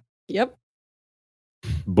now. Yep.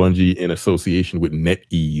 Bungie in association with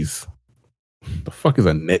NetEase. The fuck is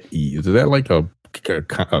a NetEase? Is that like a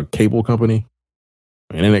cable company?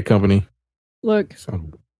 An internet company? Look,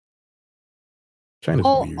 China's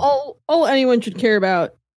weird. all anyone should care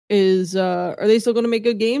about is are they still going to make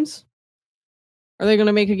good games? Are they going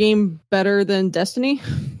to make a game better than Destiny?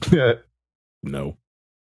 No.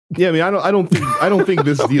 Yeah, I mean, I don't think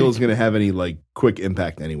this deal is going to have any like quick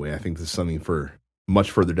impact anyway. I think this is something for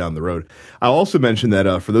much further down the road. I'll also mention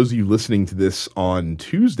that for those of you listening to this on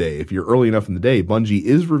Tuesday, if you're early enough in the day, Bungie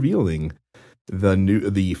is revealing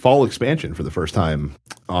the fall expansion for the first time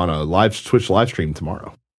on a live Twitch live stream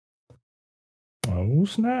tomorrow. Oh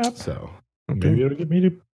snap! So maybe it'll get me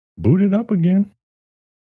to boot it up again.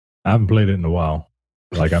 I haven't played it in a while.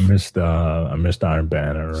 Like I missed Iron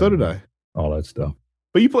Banner. So did I. All that stuff.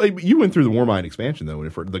 But you went through the Warmind expansion though,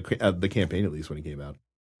 for the campaign at least when it came out.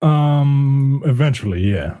 Eventually,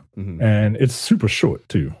 yeah, and it's super short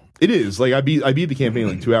too. It is. Like I beat the campaign in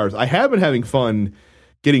like 2 hours. I have been having fun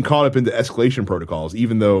getting caught up into escalation protocols,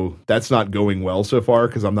 even though that's not going well so far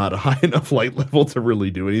because I'm not a high enough light level to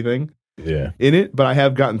really do anything. Yeah, in it. But I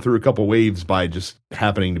have gotten through a couple waves by just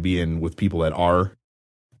happening to be in with people that are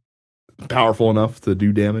powerful enough to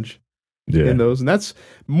do damage. In those, and it's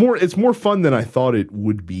more fun than I thought it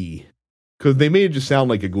would be because they made it just sound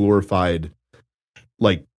like a glorified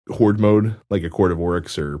like horde mode, like a Court of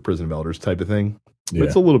Oryx or Prison of Elders type of thing. But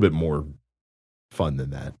it's a little bit more fun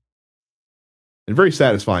than that, and very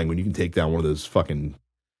satisfying when you can take down one of those fucking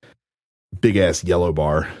big ass yellow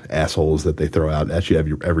bar assholes that they throw out at you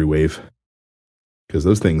every wave, because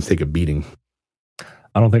those things take a beating.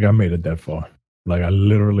 I don't think I made it that far. Like I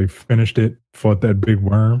literally finished it, fought that big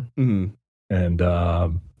worm, and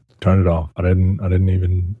turned it off. I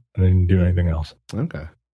didn't do anything else. Okay.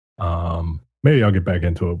 Maybe I'll get back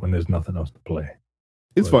into it when there's nothing else to play.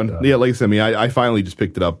 It's fun. Yeah, like I said, I finally just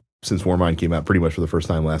picked it up since Warmind came out pretty much for the first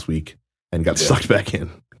time last week and got sucked back in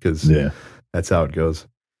because that's how it goes.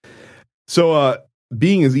 So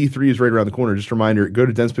being as E3 is right around the corner, just a reminder, go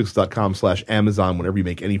to densepixels.com/Amazon whenever you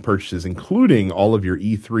make any purchases, including all of your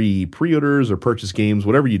E3 pre-orders or purchase games,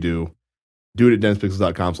 whatever you do it at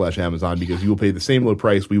densepixels.com/Amazon because you will pay the same low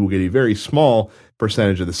price. We will get a very small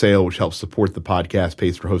percentage of the sale, which helps support the podcast,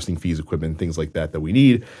 pays for hosting fees, equipment, things like that we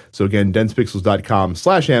need. So again,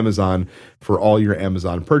 densepixels.com/Amazon for all your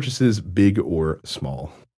Amazon purchases, big or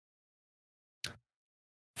small.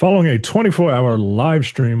 Following a 24-hour live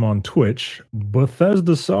stream on Twitch,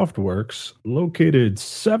 Bethesda Softworks, located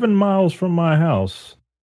 7 miles from my house,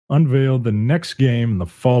 unveiled the next game in the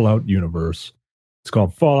Fallout universe. It's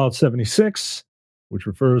called Fallout 76, which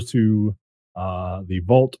refers to the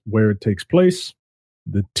vault where it takes place.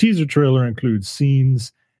 The teaser trailer includes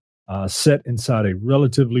scenes set inside a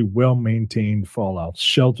relatively well-maintained Fallout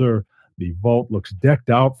shelter. The vault looks decked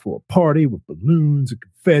out for a party with balloons and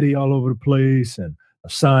confetti all over the place, and a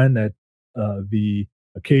sign that the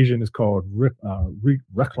occasion is called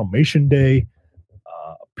Reclamation Day.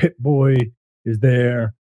 Pit-Boy is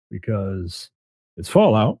there because it's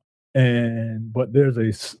Fallout, but there's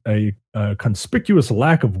a conspicuous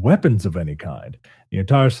lack of weapons of any kind. The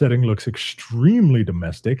entire setting looks extremely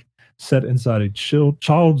domestic, set inside a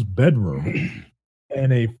child's bedroom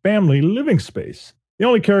and a family living space. The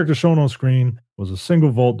only character shown on screen was a single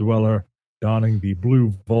vault dweller donning the blue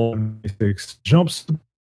Vault 6 jumpsuit,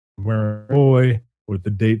 wearing a boy with the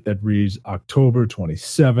date that reads October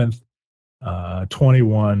 27th,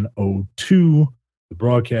 2102. The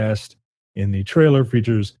broadcast in the trailer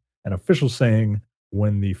features an official saying,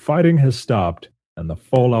 "When the fighting has stopped and the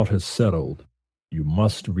fallout has settled, you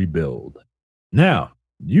must rebuild." Now,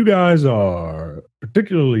 you guys are,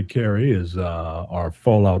 particularly Carrie, is our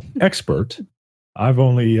Fallout expert. I've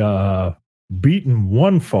only beaten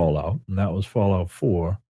one Fallout, and that was Fallout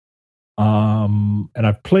 4. And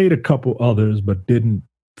I've played a couple others, but didn't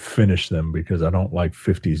finish them because I don't like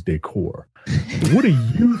 50s decor. What do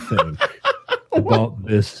you think about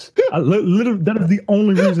this? That is the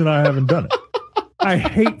only reason I haven't done it. I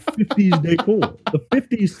hate 50s decor. The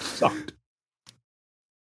 50s sucked.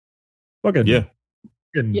 Fucking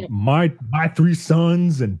my three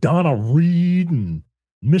sons and Donna Reed and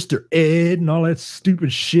Mr. Ed and all that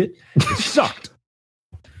stupid shit. It sucked.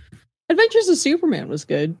 Adventures of Superman was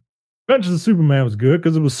good. Adventures of Superman was good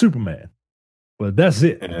because it was Superman. But that's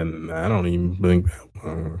it. And I don't even think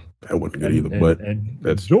that wasn't good either. But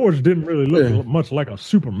that's George didn't really look much like a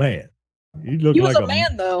Superman. He was like a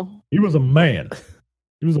man, though. He was a man.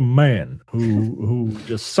 He was a man who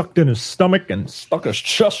just sucked in his stomach and stuck his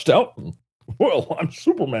chest out. And, well, I'm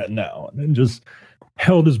Superman now. And then just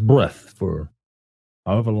held his breath for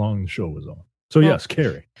however long the show was on. So, yes,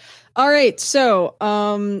 Carrie. All right. So,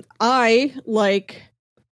 I, like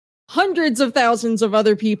hundreds of thousands of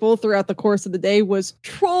other people throughout the course of the day was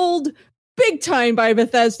trolled big time by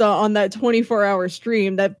Bethesda on that 24-hour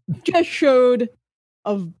stream that just showed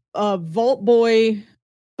a Vault Boy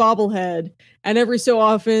bobblehead, and every so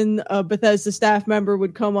often a Bethesda staff member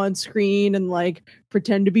would come on screen and like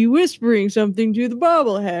pretend to be whispering something to the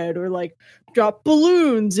bobblehead, or like drop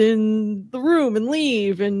balloons in the room and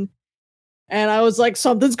leave, and I was like,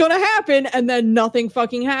 something's gonna happen, and then nothing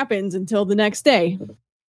fucking happens until the next day.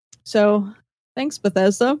 So thanks,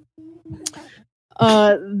 Bethesda.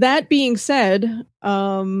 That being said,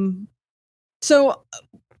 so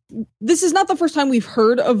this is not the first time we've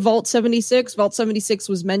heard of Vault 76. Vault 76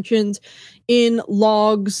 was mentioned in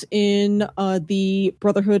logs in the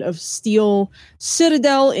Brotherhood of Steel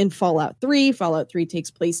Citadel in Fallout 3. Fallout 3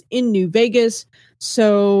 takes place in New Vegas.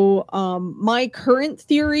 So my current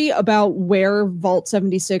theory about where Vault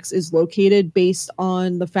 76 is located, based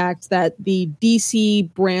on the fact that the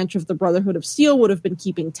DC branch of the Brotherhood of Steel would have been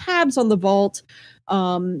keeping tabs on the vault,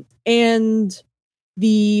 and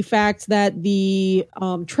the fact that the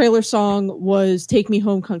trailer song was Take Me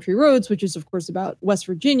Home Country Roads, which is of course about West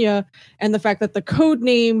Virginia, and the fact that the code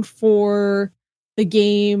name for the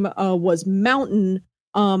game was Mountain.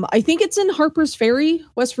 I think it's in Harper's Ferry,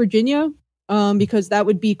 West Virginia, because that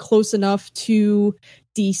would be close enough to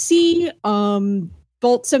DC.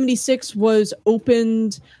 Vault 76 was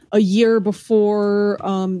opened a year before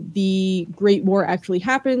the Great War actually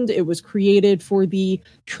happened. It was created for the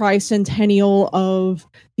tricentennial of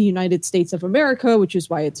the United States of America, which is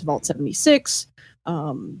why it's Vault 76.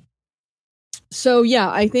 So yeah,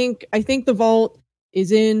 I think the vault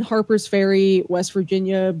is in Harper's Ferry, West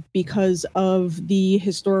Virginia, because of the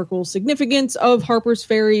historical significance of Harper's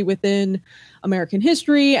Ferry within American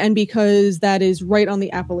history, and because that is right on the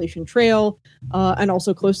Appalachian Trail, and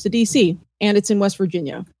also close to DC, and it's in West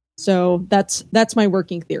Virginia. So that's my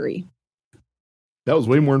working theory. That was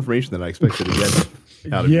way more information than I expected to get.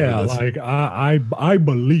 Yeah, like I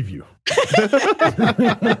believe you.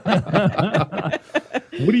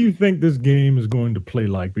 What do you think this game is going to play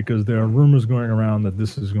like? Because there are rumors going around that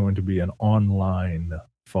this is going to be an online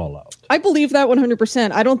Fallout. I believe that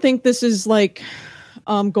 100%. I don't think this is like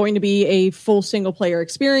going to be a full single player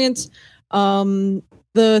experience.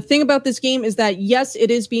 The thing about this game is that, yes,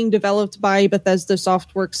 it is being developed by Bethesda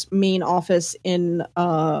Softworks' main office in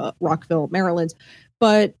Rockville, Maryland.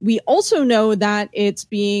 But we also know that it's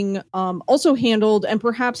being also handled, and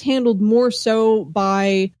perhaps handled more so,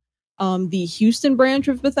 by the Houston branch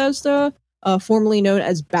of Bethesda, formerly known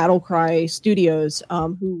as Battlecry Studios,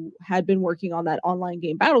 who had been working on that online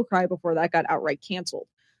game Battlecry before that got outright canceled.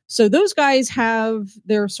 So those guys have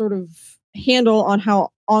their sort of handle on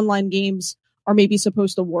how online games are maybe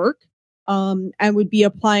supposed to work, and would be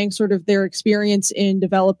applying sort of their experience in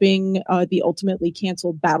developing the ultimately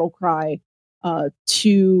canceled Battlecry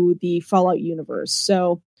to the Fallout universe.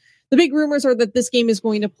 So the big rumors are that this game is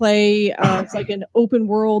going to play it's like an open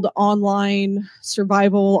world online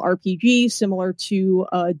survival RPG similar to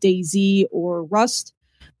DayZ or Rust.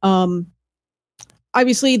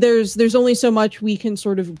 Obviously, there's only so much we can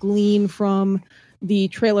sort of glean from the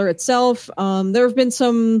trailer itself. There have been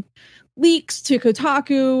some leaks to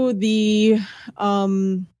Kotaku. The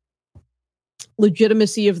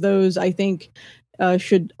legitimacy of those, I think,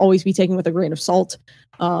 should always be taken with a grain of salt.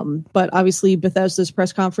 But obviously Bethesda's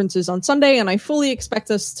press conference is on Sunday, and I fully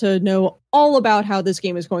expect us to know all about how this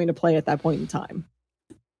game is going to play at that point in time.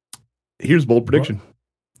 Here's a bold prediction.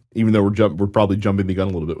 Even though we're probably jumping the gun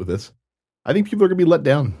a little bit with this, I think people are going to be let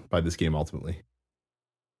down by this game ultimately.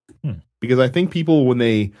 Because I think people, when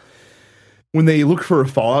they look for a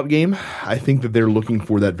Fallout game, I think that they're looking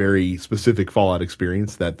for that very specific Fallout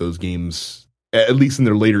experience that those games, at least in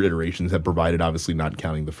their later iterations, have provided, obviously not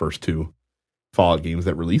counting the first two Fallout games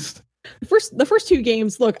that released. The first two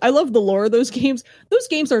games, look, I love the lore of those games. Those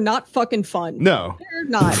games are not fucking fun. No. They're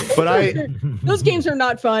not. But those games are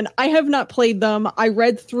not fun. I have not played them. I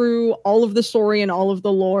read through all of the story and all of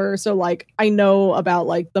the lore, so like I know about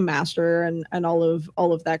like the Master and all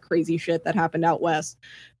of that crazy shit that happened out west.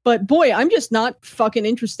 But boy, I'm just not fucking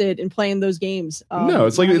interested in playing those games. No,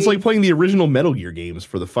 it's like playing the original Metal Gear games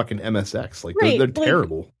for the fucking MSX. Like they're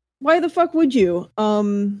terrible. Why the fuck would you?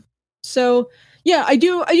 So yeah, I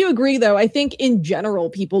do agree though. I think in general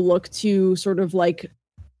people look to sort of like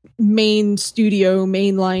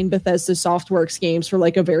mainline Bethesda Softworks games for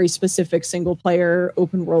like a very specific single player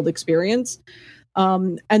open world experience.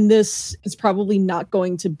 And this is probably not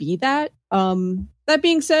going to be that. That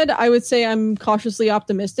being said, I would say I'm cautiously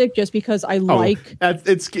optimistic just because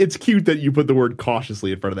it's cute that you put the word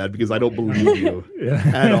cautiously in front of that, because I don't believe you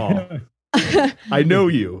at all. I know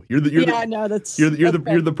you. You're the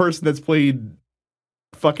you're the person that's played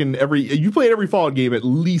fucking you played every Fallout game at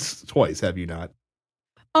least twice, have you not?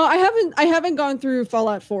 I haven't gone through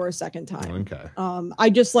Fallout 4 a second time. Okay. I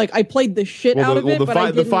just I played the shit out of it,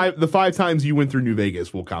 but the five times you went through New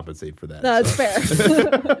Vegas will compensate for that. No, that's fair.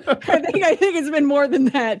 I think it's been more than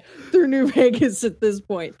that through New Vegas at this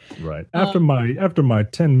point. Right. After my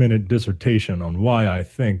 10-minute dissertation on why I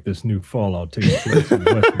think this new Fallout takes place in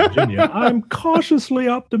West Virginia, I'm cautiously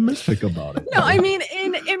optimistic about it. No, I mean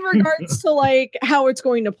in regards to how it's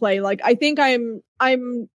going to play, I think I'm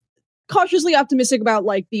cautiously optimistic about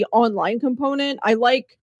the online component. I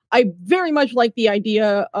very much like the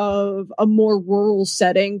idea of a more rural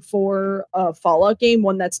setting for a Fallout game,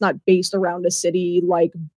 one that's not based around a city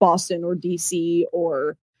like Boston or DC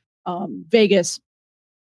or Vegas.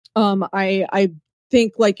 I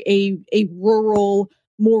think a rural,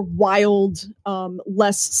 more wild,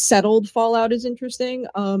 less settled Fallout is interesting.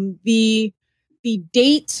 The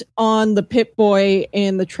date on the Pip-Boy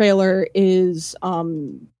in the trailer is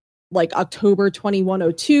October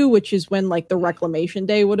 2102, which is when the Reclamation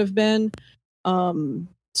Day would have been. Or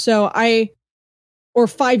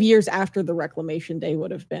 5 years after the Reclamation Day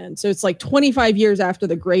would have been. So it's 25 years after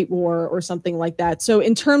the Great War or something like that. So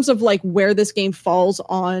in terms of where this game falls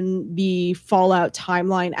on the Fallout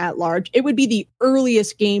timeline at large, it would be the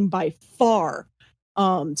earliest game by far.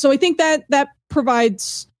 So I think that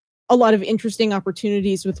provides a lot of interesting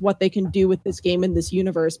opportunities with what they can do with this game in this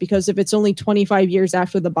universe, because if it's only 25 years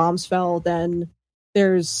after the bombs fell, then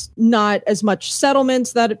there's not as much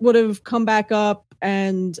settlements that it would have come back up,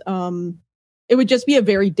 and it would just be a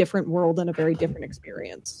very different world and a very different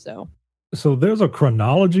experience. So there's a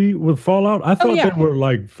chronology with Fallout. I thought they were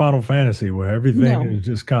like Final Fantasy, where everything is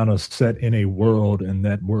just kind of set in a world and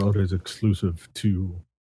that world is exclusive to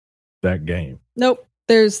that game. Nope.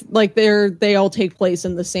 There's they all take place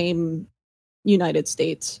in the same United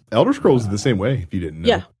States. Elder Scrolls is the same way, if you didn't know.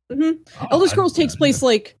 Yeah. Mm-hmm. Elder Scrolls takes place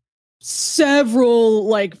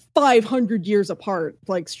several 500 years apart,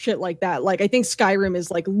 shit like that. I think Skyrim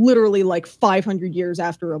is literally 500 years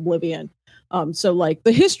after Oblivion. So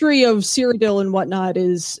the history of Cyrodiil and whatnot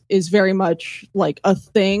is very much a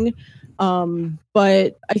thing.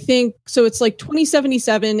 But I think so. It's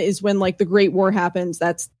 2077 is when the Great War happens.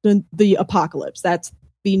 That's the apocalypse. That's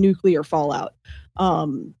the nuclear fallout.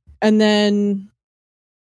 And then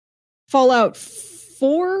Fallout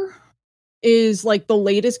 4 is the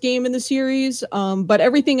latest game in the series. But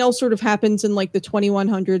everything else sort of happens in the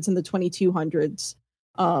 2100s and the 2200s.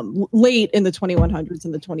 Late in the 2100s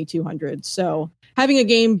and the 2200s. So having a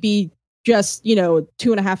game be just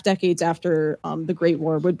 2.5 decades after the Great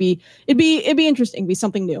War it'd be interesting, be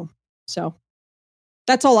something new. So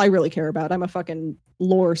that's all I really care about. I'm a fucking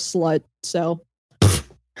lore slut. So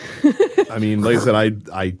I mean, like I said,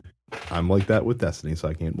 I'm like that with Destiny, so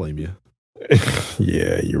I can't blame you.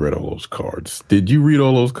 Yeah, you read all those cards. Did you read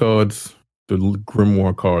all those cards? The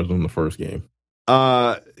Grimoire cards on the first game?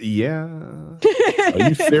 Yeah. Are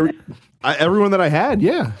you serious? Everyone that I had,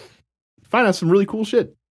 yeah. Find out some really cool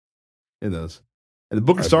shit in those. And the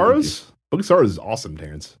Book of Sorrows? Book of Sorrows is awesome,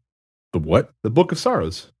 Terrence. The what? The Book of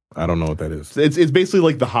Sorrows. I don't know what that is. It's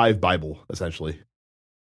basically the Hive Bible, essentially,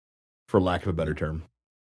 for lack of a better term.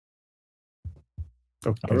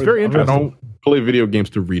 Okay. It's very interesting. I don't play video games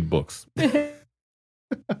to read books. I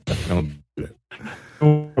don't do that.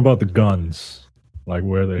 What about the guns?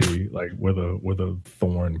 Where the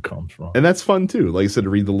thorn comes from. And that's fun too. Like I said, to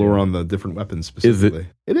read the lore on the different weapons specifically.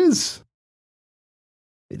 It is.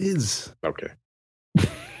 It is. Okay.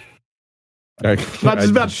 Not just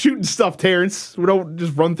about shooting stuff, Terrence. We don't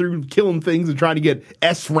just run through killing things and trying to get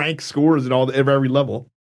S rank scores and every level.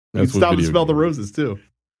 You can stop and smell the roses too.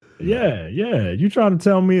 Yeah. You trying to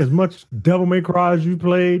tell me as much Devil May Cry as you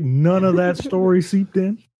played, none of that story seeped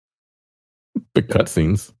in? The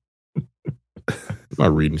cutscenes. I'm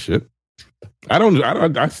not reading shit. I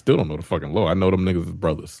still don't know the fucking lore. I know them niggas is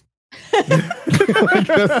brothers.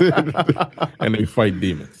 And they fight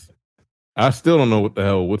demons. I still don't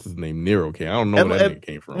know what's his name, Nero came. I don't know where that nigga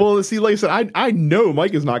came from. Well, see, like I said, I know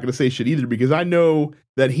Mike is not going to say shit either, because I know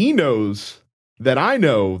that he knows that I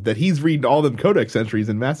know that he's reading all them Codex entries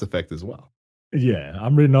in Mass Effect as well. Yeah,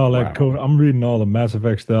 I'm reading all that code. I'm reading all the Mass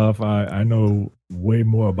Effect stuff. I know way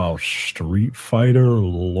more about Street Fighter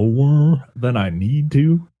lore than I need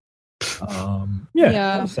to.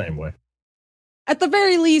 The same way. At the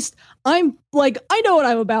very least, I know what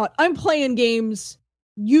I'm about. I'm playing games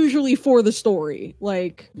usually for the story.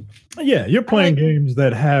 You're playing games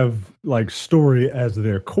that have story as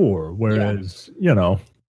their core, whereas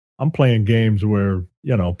I'm playing games where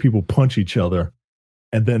people punch each other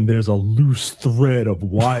and then there's a loose thread of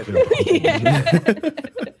why they're Yeah.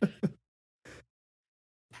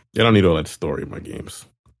 I don't need all that story in my games.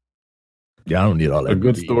 Yeah, I don't need all that. A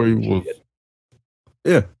good story was,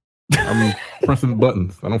 yeah, I'm pressing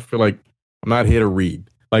buttons. I don't feel like I'm not here to read.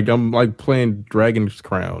 Like I'm like playing Dragon's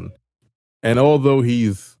Crown, and although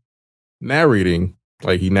he's narrating,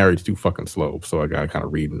 like he narrates too fucking slow, so I gotta kind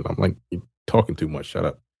of read, and I'm like, you're talking too much. Shut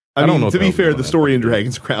up. I don't mean, know to if be that was fair, going the on. story in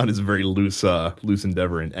Dragon's Crown is a very loose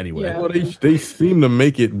endeavor in anyway. Yeah. Well, they seem to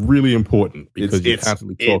make it really important because you're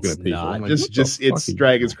constantly talking it's to people. not. I'm like, just what the fuck it's are you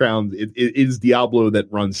Dragon's doing? Crown. It is Diablo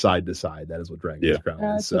that runs side to side. That is what Dragon's Crown is.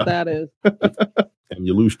 That's So. what that is. And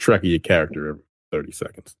you lose track of your character every 30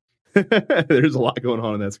 seconds. There's a lot going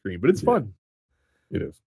on that screen, but it's Yeah. fun. It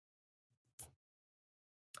is.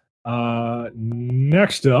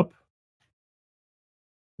 Next up,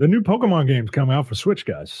 the new Pokemon games come out for Switch,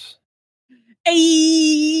 guys. Hey!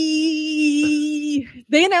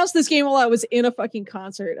 They announced this game while I was in a fucking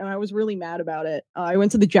concert, and I was really mad about it. I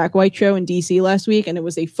went to the Jack White show in DC last week, and it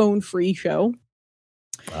was a phone-free show.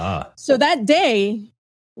 So that day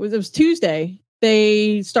it was Tuesday.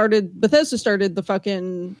 Bethesda started the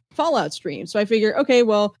fucking Fallout stream. So I figured, okay,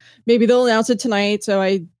 well, maybe they'll announce it tonight. So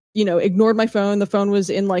I, ignored my phone. The phone was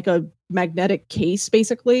in like a magnetic case,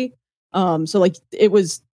 basically. So like it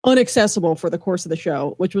was inaccessible for the course of the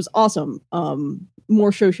show, which was awesome.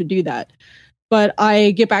 More shows should do that. But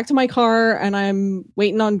I get back to my car and I'm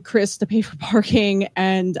waiting on Chris to pay for parking,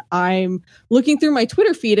 and I'm looking through my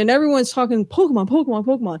Twitter feed and everyone's talking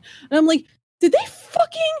Pokemon. And I'm like, did they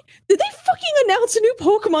fucking announce a new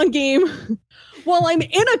Pokemon game while I'm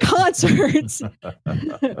in a concert?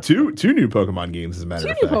 Two new Pokemon games, as a matter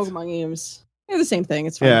Two of new fact. Pokemon games. They're the same thing.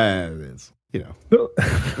 It's fine. Yeah, it is.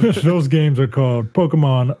 Those games are called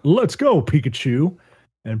Pokemon Let's Go Pikachu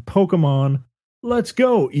and Pokemon Let's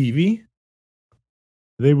Go Eevee.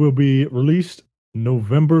 They will be released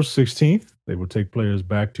November 16th. They will take players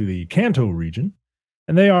back to the Kanto region,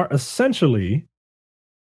 and they are essentially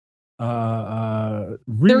They're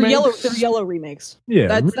remakes. yellow remakes. Yeah,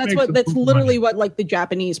 That's remakes of that's Pokemon literally games. what like the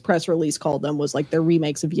Japanese press release called them, was like their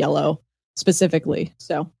remakes of Yellow specifically.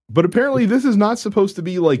 So But apparently, this is not supposed to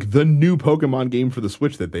be like the new Pokemon game for the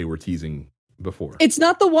Switch that they were teasing before. it's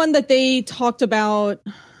not the one that they talked about.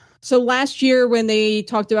 So last year when they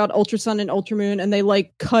talked about Ultra Sun and Ultra Moon, and they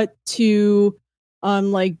like cut to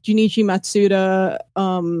like Junichi Matsuda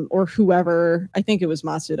or whoever, I think it was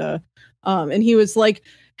Matsuda, and he was like,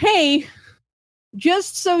 hey,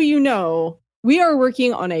 just so you know, we are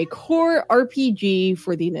working on a core RPG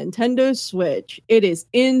for the Nintendo Switch. It is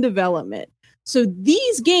in development. So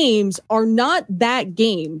these games are not that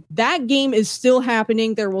game. That game is still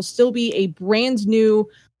happening. There will still be a brand new,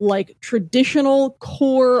 like, traditional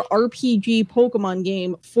core RPG Pokemon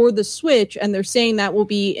game for the Switch, and they're saying that will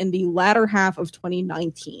be in the latter half of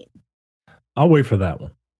 2019. I'll wait for that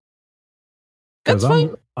one. That's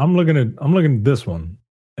fine. I'm looking at this one,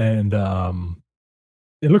 and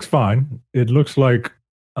it looks fine. It looks like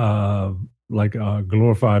a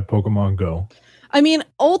glorified Pokemon Go. I mean,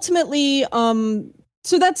 ultimately,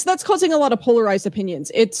 so that's causing a lot of polarized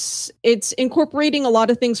opinions. It's incorporating a lot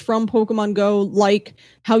of things from Pokemon Go, like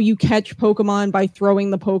how you catch Pokemon by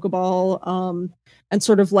throwing the Pokeball, and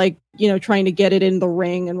sort of like, trying to get it in the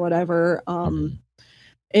ring and whatever.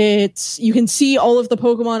 You can see all of the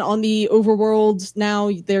Pokemon on the overworld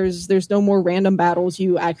now. There's no more random battles.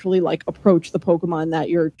 You actually like approach the Pokemon that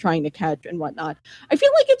you're trying to catch and whatnot. I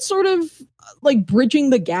feel like it's sort of like bridging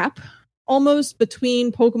the gap almost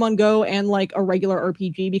between Pokemon Go and like a regular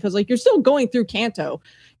RPG, because like you're still going through Kanto,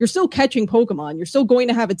 you're still catching Pokemon, you're still going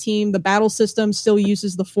to have a team. The battle system still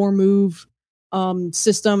uses the 4-move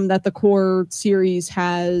system that the core series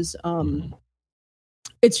has.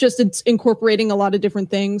 It's incorporating a lot of different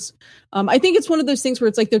things. I think it's one of those things where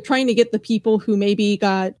it's like they're trying to get the people who maybe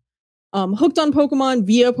got hooked on Pokemon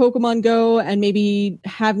via Pokemon Go and maybe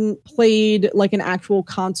haven't played like an actual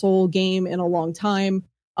console game in a long time,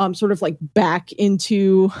 sort of like back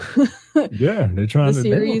into Yeah, they're trying the to.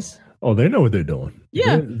 series. They know what they're doing.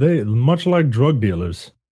 Yeah. they much like drug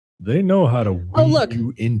dealers. They know how to weed look.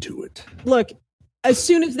 you into it. Look, as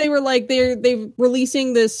soon as they were like they're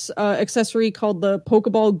releasing this accessory called the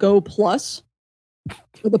Pokeball Go Plus,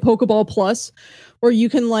 or the Pokeball Plus, where you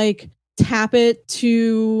can like tap it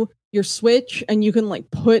to your Switch and you can like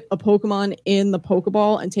put a Pokemon in the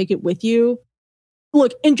Pokeball and take it with you.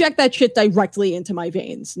 Look, inject that shit directly into my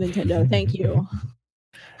veins, Nintendo. Thank you.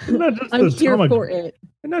 I'm here for it.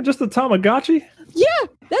 Isn't that just the Tamagotchi? Yeah,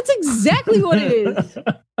 that's exactly what it is.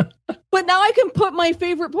 But now I can put my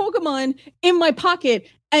favorite Pokemon in my pocket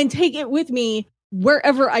and take it with me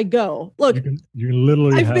wherever I go. Look, you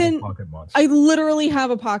literally have a pocket monster. I literally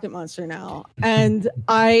have a pocket monster now. And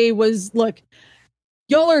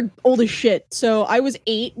y'all are old as shit. So I was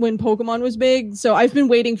 8 when Pokemon was big. So I've been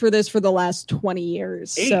waiting for this for the last 20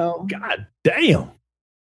 years. 8? So God damn.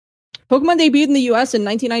 Pokemon debuted in the US in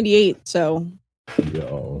 1998. So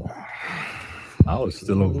yo, I was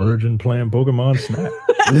still a virgin playing Pokemon Snap.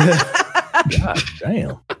 God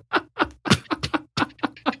damn.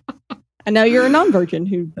 And now you're a non-virgin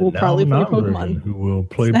who will probably play Pokemon. Who will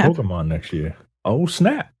play Snap. Pokemon next year. Oh,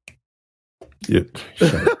 snap. Yeah.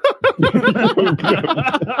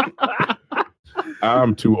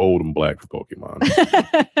 I'm too old and black for Pokemon.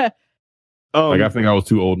 I think I was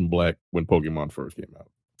too old and black when Pokemon first came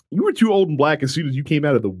out. You were too old and black as soon as you came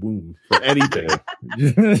out of the womb for anything.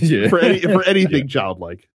 Yeah. For anything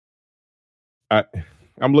childlike.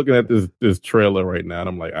 I'm looking at this trailer right now and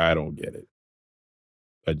I'm like, I don't get it.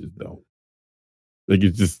 I just don't. Like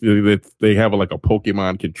it's just they have like a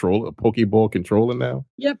Pokemon controller, a Pokeball controller now.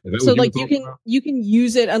 Yep. So like you can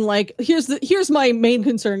use it, and like here's my main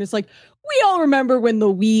concern. It's like we all remember when the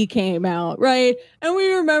Wii came out, right? And we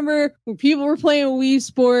remember when people were playing Wii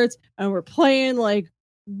Sports and we're playing like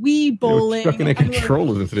Wii bowling, chucking their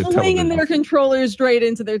controllers into their television, their controllers straight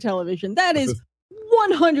into their television. That is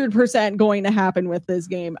 100% going to happen with this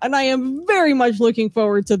game, and I am very much looking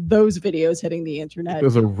forward to those videos hitting the internet.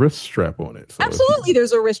 There's a wrist strap on it. So absolutely,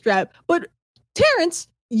 there's a wrist strap. But Terrence,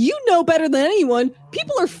 you know better than anyone.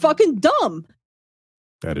 People are fucking dumb.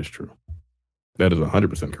 That is true. That is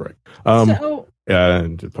 100% correct. Yeah,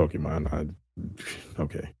 and Pokemon.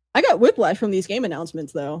 Okay. I got whiplash from these game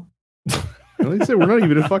announcements, though. Like I said, we're not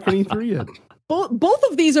even at fucking E3 yet. Both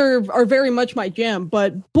of these are very much my jam,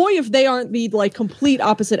 but boy, if they aren't the like complete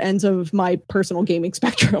opposite ends of my personal gaming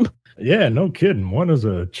spectrum. Yeah, no kidding. One is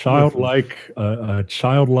a childlike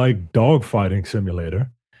dogfighting simulator,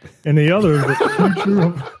 and the other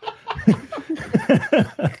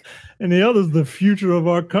is the future of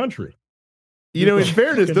our country. You know, in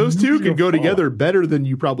fairness, those two can go together better than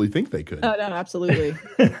you probably think they could. Oh, no, absolutely.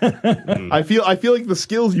 I feel like the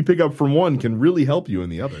skills you pick up from one can really help you in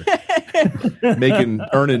the other.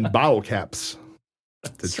 Earning bottle caps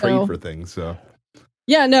to trade for things. So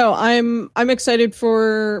yeah, no, I'm excited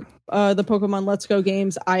for the Pokemon Let's Go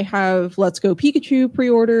games. I have Let's Go Pikachu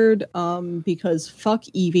pre-ordered because fuck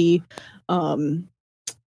Eevee.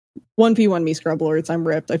 1v1 me, Scrubblords. I'm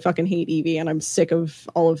ripped. I fucking hate Eevee, and I'm sick of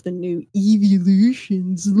all of the new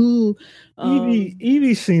evolutions.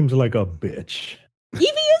 Eevee seems like a bitch. Eevee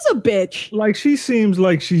is a bitch. Like, she seems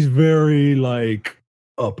like she's very, like,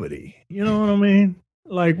 uppity. You know what I mean?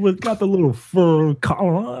 Like, got the little fur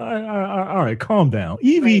collar. All right, calm down.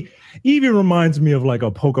 Eevee reminds me of, like, a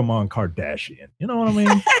Pokemon Kardashian. You know what I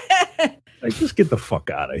mean? Like, just get the fuck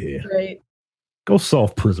out of here. Right. Go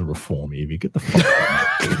solve prison reform, Eevee. Get the fuck out.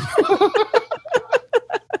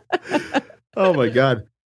 Oh my god!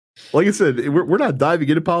 Like I said, we're not diving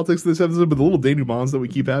into politics this episode, but the little denouements that we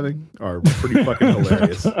keep having are pretty fucking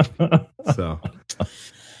hilarious. So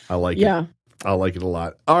I like it. Yeah, I like it a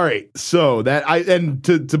lot. All right, so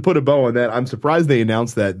to put a bow on that, I'm surprised they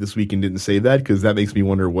announced that this week and didn't say that, because that makes me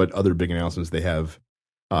wonder what other big announcements they have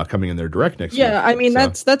coming in their direct next week. Yeah, I mean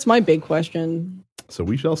that's my big question. So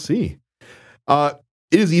we shall see.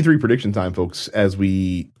 It is E3 prediction time, folks. As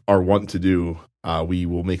we are wont to do, we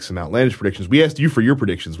will make some outlandish predictions. We asked you for your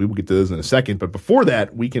predictions. We will get to those in a second. But before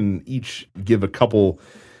that, we can each give a couple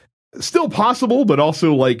still possible, but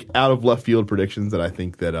also like out of left field predictions that I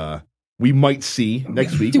think that we might see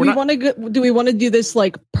next week. Do we want to do this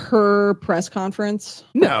like per press conference?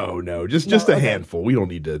 No, just a handful. We don't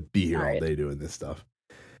need to be here all day doing this stuff.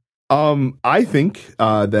 I think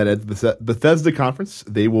that at the Bethesda conference,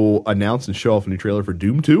 they will announce and show off a new trailer for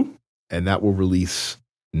Doom 2, and that will release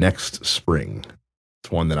next spring.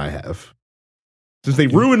 It's one that I have. Since they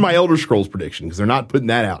ruined my Elder Scrolls prediction, because they're not putting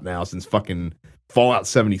that out now since fucking Fallout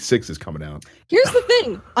 76 is coming out. Here's the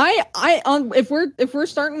thing. If we're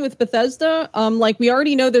starting with Bethesda, like we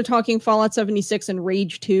already know they're talking Fallout 76 and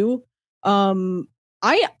Rage 2. I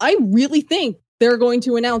really think they're going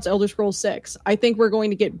to announce Elder Scrolls 6. I think we're going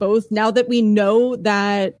to get both. Now that we know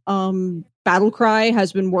that Battlecry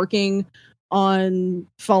has been working on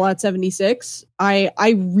Fallout 76,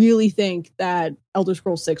 I really think that Elder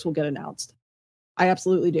Scrolls 6 will get announced. I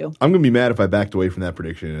absolutely do. I'm going to be mad if I backed away from that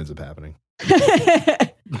prediction and it ends up happening.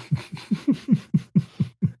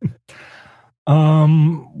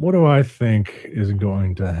 What do I think is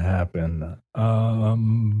going to happen?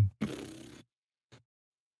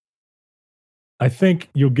 I think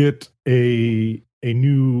you'll get a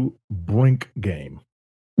new Brink game.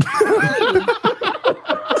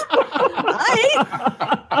 I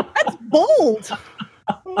Right? That's bold.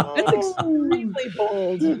 That's extremely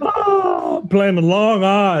bold. Oh, playing the long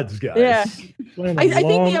odds, guys. Yeah. Playing I think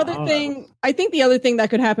the long other odds. thing. I think the other thing that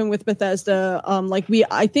could happen with Bethesda,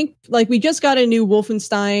 we just got a new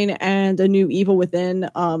Wolfenstein and a new Evil Within.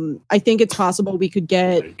 I think it's possible we could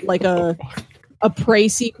get like a Prey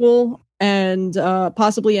sequel and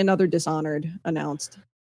possibly another Dishonored announced.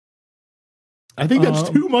 I think that's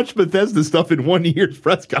too much Bethesda stuff in 1 year's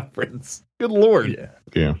press conference. Good Lord.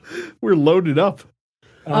 Yeah. We're loaded up.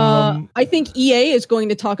 I think EA is going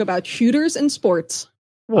to talk about shooters and sports.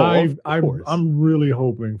 Well, of course. I'm really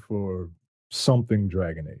hoping for something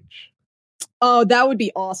Dragon Age. Oh, that would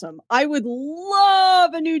be awesome. I would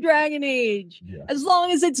love a new Dragon Age. Yeah. As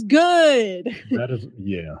long as it's good. That is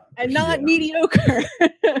And not mediocre.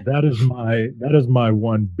 that is my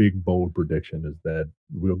one big bold prediction is that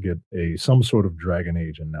we'll get some sort of Dragon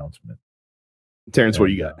Age announcement. Terrence, what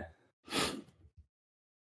do you got?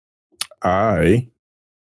 I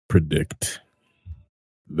predict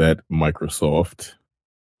that Microsoft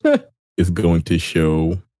is going to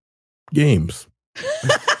show games.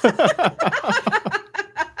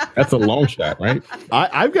 That's a long shot, right?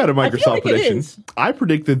 I've got a Microsoft prediction. Is. I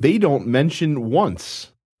predict that they don't mention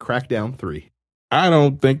once Crackdown 3. I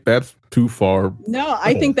don't think that's too far. No,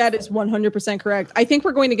 I think that is 100% correct. I think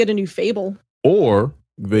we're going to get a new Fable. Or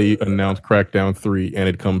they announce Crackdown 3 and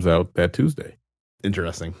it comes out that Tuesday.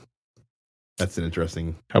 Interesting. That's an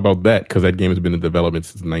interesting. How about that? Because that game has been in development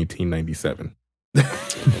since 1997.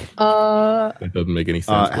 That doesn't make any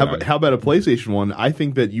sense. How about a PlayStation one? I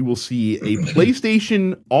think that you will see a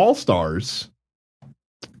PlayStation All-Stars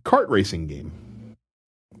kart racing game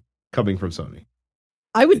coming from Sony.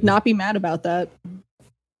 I would not be mad about that.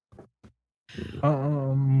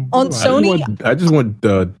 On Sony, I just want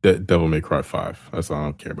Devil May Cry 5. That's all. I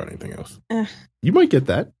don't care about anything else. You might get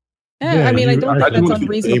that. I mean, I don't think that's wanna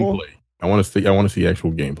unreasonable. See gameplay. I want to see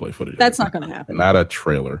actual gameplay footage. That's not going to happen. Not a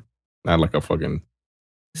trailer. Not like a fucking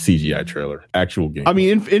CGI trailer. Actual game. I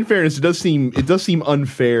mean, in fairness, it does seem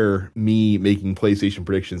unfair me making PlayStation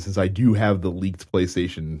predictions since I do have the leaked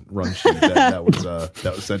PlayStation run sheet that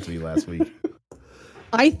was sent to me last week.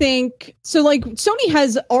 I think so. Like, Sony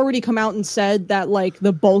has already come out and said that like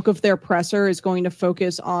the bulk of their presser is going to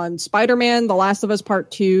focus on Spider-Man, The Last of Us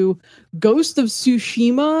Part 2, Ghost of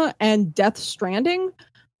Tsushima, and Death Stranding.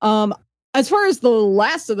 As far as the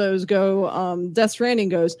last of those go, Death Stranding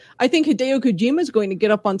goes, I think Hideo Kojima is going to get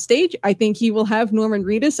up on stage. I think he will have Norman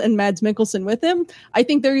Reedus and Mads Mikkelsen with him. I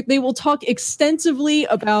think they will talk extensively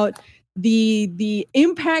about the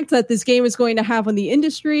impact that this game is going to have on the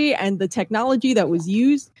industry and the technology that was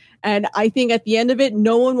used. And I think at the end of it,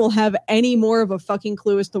 no one will have any more of a fucking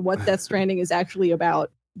clue as to what Death Stranding is actually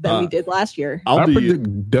about than we did last year. I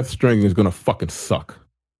predict Death Stranding is going to fucking suck.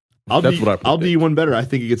 I'll do you one better. I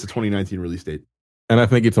think it gets a 2019 release date. And I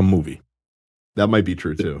think it's a movie. That might be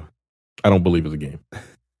true too. I don't believe it's a game.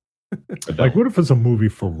 Like, what if it's a movie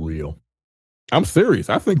for real? I'm serious.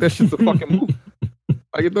 I think that shit's a fucking movie.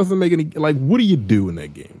 Like, it doesn't make any. Like, what do you do in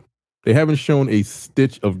that game? They haven't shown a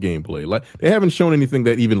stitch of gameplay. Like, they haven't shown anything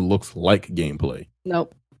that even looks like gameplay.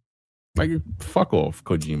 Nope. Like, fuck off,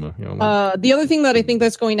 Kojima. You know, the other thing that I think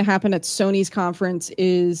that's going to happen at Sony's conference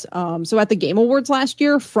is, so at the Game Awards last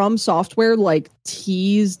year, From Software like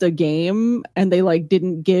teased a game, and they like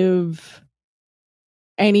didn't give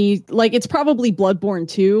any, like, it's probably Bloodborne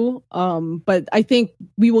 2, but I think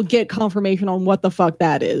we will get confirmation on what the fuck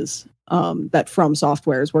that is, that From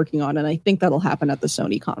Software is working on, and I think that'll happen at the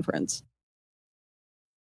Sony conference.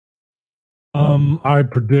 I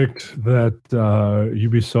predict that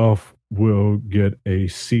Ubisoft will get a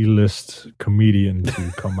C-list comedian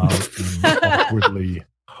to come out and awkwardly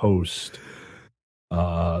host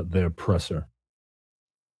their presser.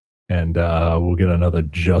 And we'll get another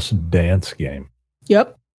Just Dance game.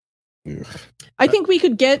 Yep. I think we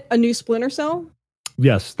could get a new Splinter Cell.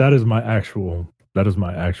 Yes, that is my actual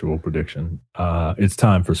prediction. It's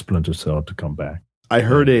time for Splinter Cell to come back. I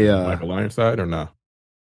heard Michael Ironside or not?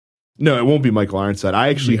 No, it won't be Michael Ironside. I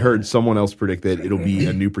actually heard someone else predict that it'll be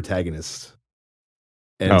a new protagonist.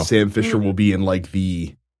 And Sam Fisher will be in like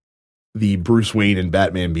the Bruce Wayne and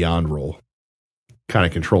Batman Beyond role, kind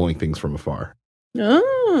of controlling things from afar.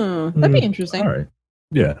 Oh, that'd be interesting. All right.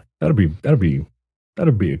 Yeah, that'll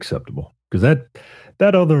be acceptable. Because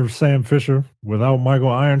that other Sam Fisher without Michael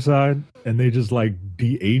Ironside, and they just like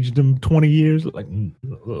de-aged him 20 years. Like,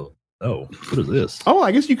 oh, what is this? Oh,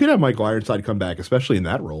 I guess you could have Michael Ironside come back, especially in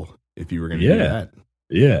that role, if you were going to do that.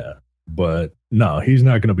 Yeah, but no, he's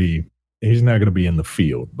not going to be in the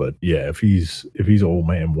field. But yeah, if he's Old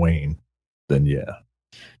Man Wayne, then yeah.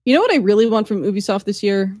 You know what I really want from Ubisoft this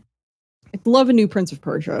year? I'd love a new Prince of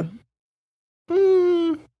Persia.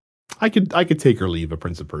 I could take or leave a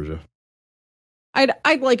Prince of Persia.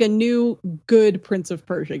 I'd like a new good Prince of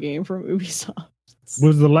Persia game from Ubisoft.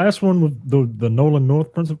 Was the last one with the Nolan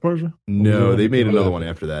North Prince of Persia? No, they made another one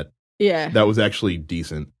after that. Yeah. That was actually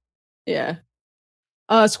decent. Yeah.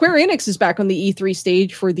 Square Enix is back on the E3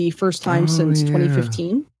 stage for the first time since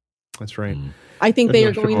 2015. That's right. I think they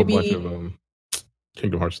are going to be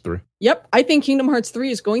Kingdom Hearts 3. Yep, I think Kingdom Hearts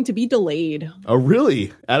 3 is going to be delayed. Oh,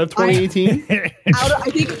 really? Out of 2018? I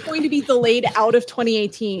think it's going to be delayed out of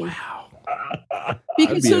 2018. Wow.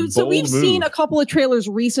 Because so we've seen a couple of trailers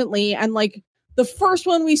recently, and like the first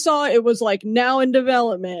one we saw, it was like now in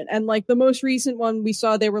development, and like the most recent one we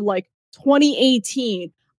saw, they were like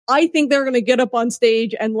 2018. I think they're going to get up on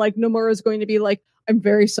stage and like Nomura's going to be like, "I'm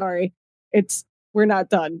very sorry, we're not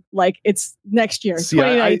done. Like it's next year,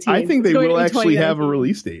 2019." I think they will actually have a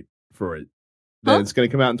release date for it. That it's going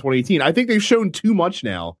to come out in 2018. I think they've shown too much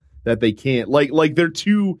now that they can't like they're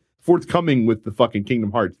too forthcoming with the fucking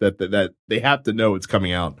Kingdom Hearts that they have to know it's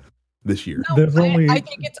coming out this year. No,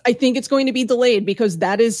 I think it's going to be delayed because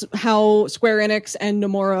that is how Square Enix and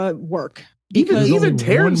Nomura work. Because even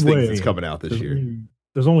Terrence thinks it's coming out this year.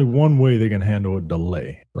 There's only one way they can handle a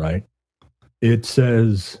delay, right? It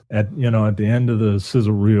says at the end of the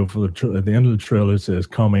sizzle reel at the end of the trailer, it says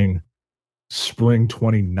coming spring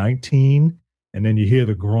 2019, and then you hear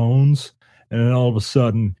the groans, and then all of a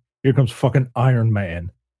sudden here comes fucking Iron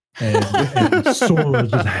Man, and Sora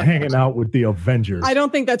is just hanging out with the Avengers. I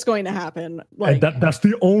don't think that's going to happen. Like that's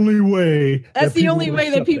the only way. That's the only way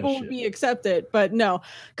that people will be accepted. But no,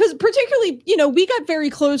 because particularly, we got very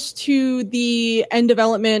close to the end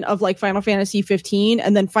development of like Final Fantasy 15,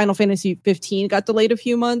 and then Final Fantasy 15 got delayed a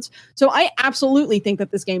few months. So I absolutely think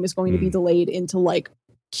that this game is going to be delayed into like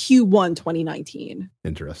Q1 2019.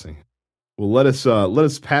 Interesting. Well, let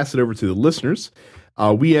us pass it over to the listeners.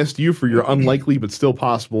 We asked you for your unlikely but still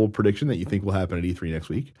possible prediction that you think will happen at E3 next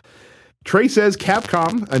week. Trey says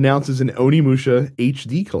Capcom announces an Onimusha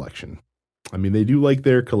HD collection. I mean, they do like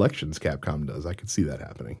their collections, Capcom does. I could see that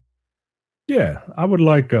happening. Yeah, I would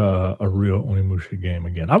like a real Onimusha game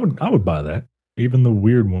again. I would buy that. Even the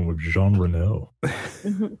weird one with Jean Reno.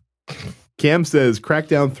 Cam says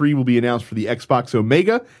Crackdown 3 will be announced for the Xbox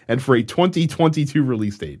Omega and for a 2022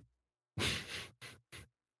 release date.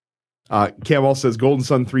 Cam also says Golden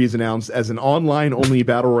Sun 3 is announced as an online-only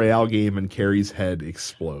battle royale game and Carrie's head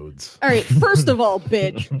explodes. All right, first of all,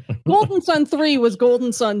 bitch, Golden Sun 3 was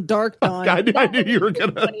Golden Sun Dark Dawn. I knew you were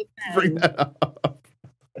going to bring that up.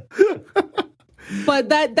 But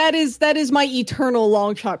that is my eternal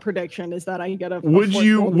long shot prediction is that I get a. Would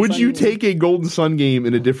you take a Golden Sun game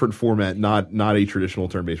in a different format, not a traditional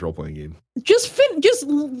turn-based role-playing game? Just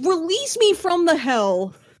release me from the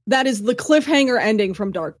hell. That is the cliffhanger ending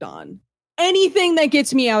from Dark Dawn. Anything that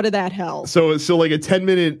gets me out of that hell. So like a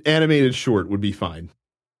 10-minute animated short would be fine.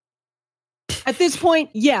 At this point,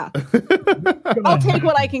 yeah. I'll take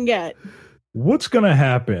what I can get. What's going to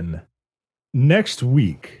happen next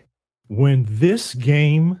week when this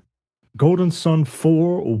game, Golden Sun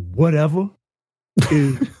 4 or whatever,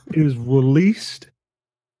 is released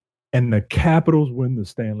and the Capitals win the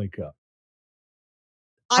Stanley Cup?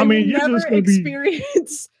 I mean, you're just going to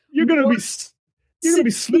experience. You're going to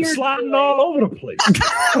be slip sliding all over the place.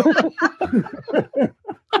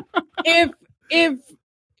 if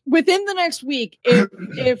within the next week,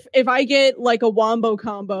 if I get like a wombo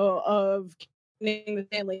combo of winning the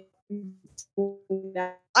Stanley,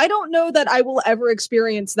 I don't know that I will ever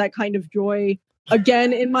experience that kind of joy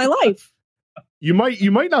again in my life. You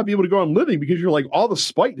might not be able to go on living because you're like, all the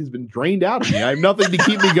spite has been drained out of me. I have nothing to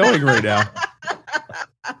keep me going right now.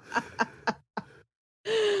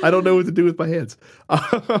 I don't know what to do with my hands.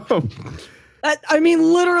 I mean,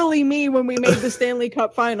 literally me when we made the Stanley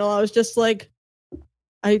Cup final, I was just like,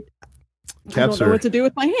 I don't know what to do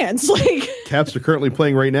with my hands. Like, Caps are currently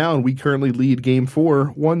playing right now, and we currently lead Game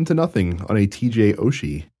 4 1-0 on a TJ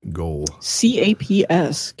Oshie goal.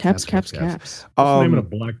 CAPS. Caps. What's the name of the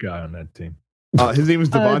black guy on that team? His name is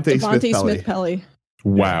Devontae Smith Pelly.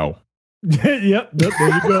 Wow. Yep, there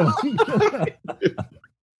you go.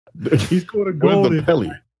 He scored a goal. The Pelly.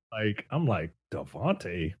 Like, I'm like,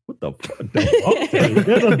 Devontae? What the fuck? Devontae?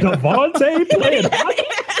 There's a Devontae playing hockey?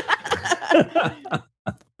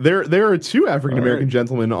 There are two African American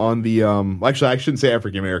gentlemen on the actually I shouldn't say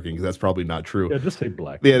African American because that's probably not true. Yeah, just say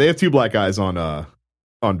black. Yeah, they have two black guys on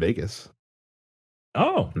Vegas.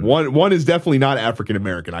 Oh. One is definitely not African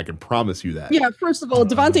American, I can promise you that. Yeah, first of all,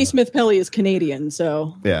 Devontae Smith Pelly is Canadian,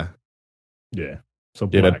 so Yeah. Yeah. So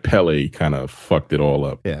that Pele kind of fucked it all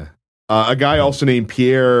up. Yeah. A guy also named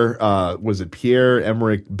Pierre, was it Pierre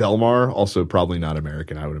Emerick Belmar? Also probably not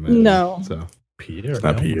American, I would imagine. No. So Pierre, It's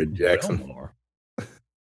not Pierre Jackson. Belmar.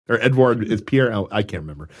 or Edward is Pierre. I can't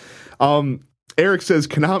remember. Eric says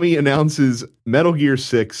Konami announces Metal Gear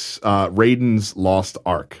 6 Raiden's Lost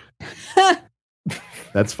Ark.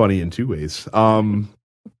 That's funny in two ways. Man,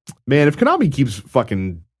 if Konami keeps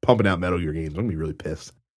fucking pumping out Metal Gear games, I'm gonna be really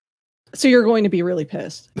pissed. So you're going to be really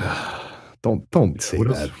pissed. Don't say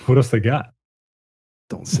that. What else they got?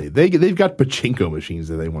 Don't say they've got pachinko machines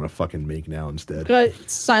that they want to fucking make now instead. Got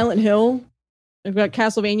Silent Hill. They've got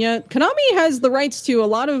Castlevania. Konami has the rights to a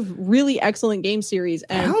lot of really excellent game series.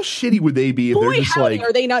 And How shitty would they be if they're boy, just howdy, like?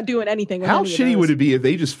 are they not doing anything? With How any of shitty those. would it be if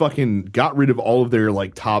they just fucking got rid of all of their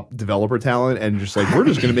like top developer talent and just like we're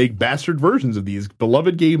just gonna make bastard versions of these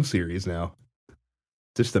beloved game series now,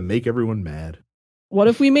 just to make everyone mad? What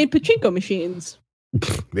if we made pachinko machines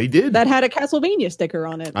They did. that had a Castlevania sticker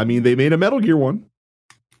on it? I mean, they made a Metal Gear one.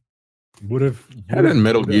 What if How did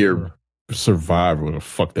Metal Gear Survive, what the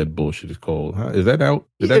fuck that bullshit is called? Huh? Is that out?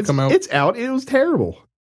 Did that come out? It's out. It was terrible.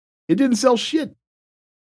 It didn't sell shit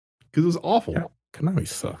because it was awful. Yeah. Konami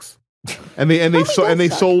sucks. And they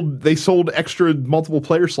suck. sold extra multiple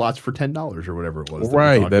player slots for $10 or whatever it was.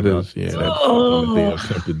 Right, that's what they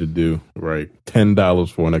attempted to do. Right,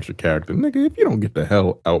 $10 for an extra character, nigga. If you don't get the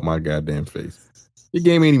hell out my goddamn face, your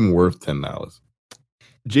game ain't even worth $10.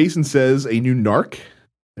 Jason says a new Narc.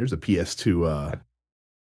 There's a PS2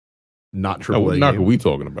 not AAA What Narc are game. we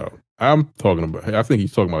talking about? I'm talking about. I think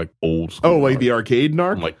he's talking about like old school. Oh, like Narc. the arcade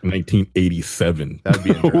Narc? From like 1987. That'd be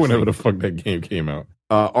interesting. Whenever the fuck that game came out.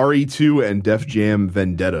 RE2 and Def Jam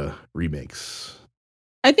Vendetta remakes.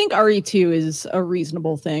 I think RE2 is a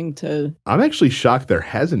reasonable thing to. I'm actually shocked there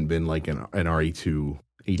hasn't been like an RE2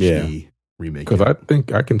 HD remake. Because I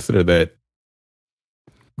think I consider that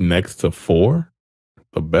next to 4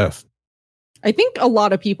 the best. I think a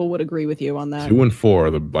lot of people would agree with you on that. 2 and 4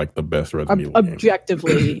 are the best Resident Evil games.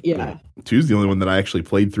 Objectively, yeah. 2's the only one that I actually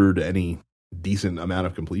played through to any decent amount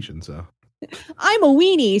of completion. So I'm a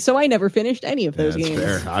weenie, so I never finished any of those that's games.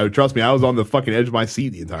 fair. Trust me, I was on the fucking edge of my seat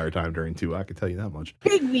the entire time during 2. I can tell you that much.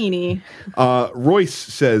 Big weenie. Royce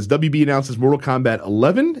says WB announces Mortal Kombat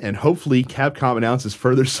 11, and hopefully Capcom announces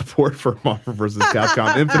further support for Marvel vs.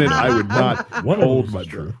 Capcom Infinite. I would not One of hold those my is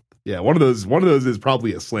true. breath. Yeah, one of those is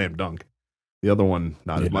probably a slam dunk. The other one,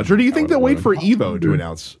 not as Yeah, much. Or do you think I they'll would wait for imagine. Evo to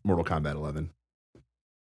announce Mortal Kombat 11?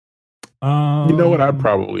 You know what? I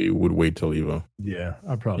probably would wait till Evo. Yeah,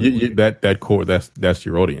 I probably would. That core that's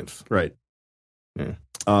your audience. Right.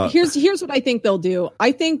 Yeah. Here's what I think they'll do.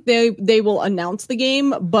 I think they will announce the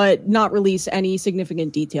game, but not release any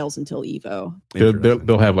significant details until Evo.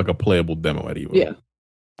 They'll have like a playable demo at Evo. Yeah.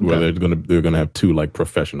 Where they're gonna have 2 like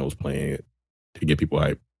professionals playing it to get people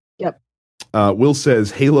hyped. Will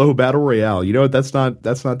says Halo Battle Royale. You know what? That's not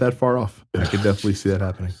that far off. I can definitely see that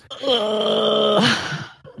happening.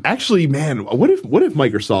 Actually, man, what if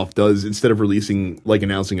Microsoft does, instead of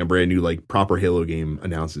announcing a brand new like proper Halo game,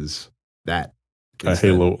 announces that A instead?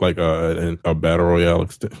 Halo, like a battle royale.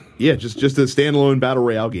 Yeah, just a standalone Battle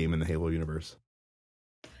Royale game in the Halo universe.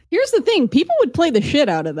 Here's the thing: people would play the shit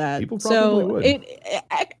out of that. People probably would.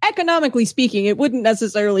 Economically speaking, it wouldn't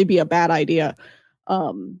necessarily be a bad idea.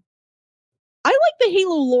 I like the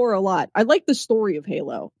Halo lore a lot. I like the story of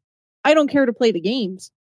Halo. I don't care to play the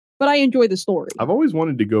games, but I enjoy the story. I've always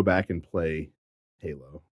wanted to go back and play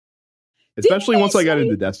Halo, especially once I got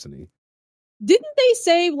into Destiny. Didn't they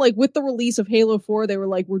say, like, with the release of Halo 4, they were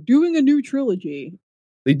like, we're doing a new trilogy?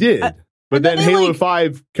 They did, but and then then they, Halo like-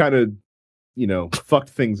 5 kind of, fucked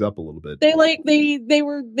things up a little bit.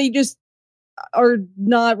 They just are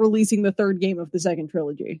not releasing the third game of the second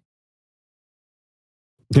trilogy.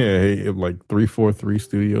 Yeah, like 343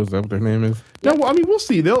 Studios. Is that what their name is? No, well, I mean, we'll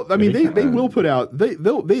see. They kinda- will put out.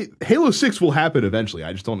 Halo 6 will happen eventually.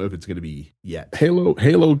 I just don't know if it's going to be yet.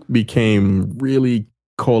 Halo became really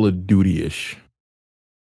Call of Duty-ish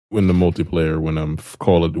when the multiplayer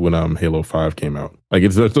when Halo 5 came out. Like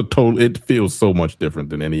it's a total. It feels so much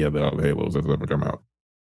different than any other Halos that's ever come out.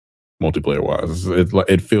 Multiplayer wise,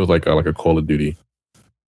 it feels like a Call of Duty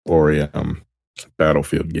or a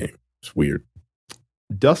Battlefield game. It's weird.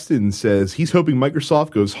 Dustin says he's hoping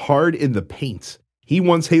Microsoft goes hard in the paint. He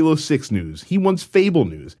wants Halo 6 news. He wants Fable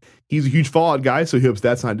news. He's a huge Fallout guy, so he hopes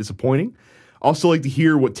that's not disappointing. Also like to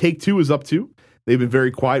hear what Take-Two is up to. They've been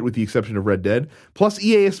very quiet with the exception of Red Dead. Plus,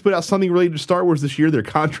 EA has put out something related to Star Wars this year. Their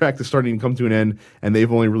contract is starting to come to an end, and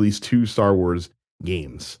they've only released 2 Star Wars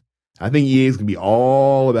games. I think EA is going to be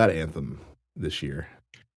all about Anthem this year.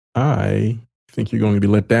 I think you're going to be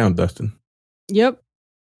let down, Dustin, Yep.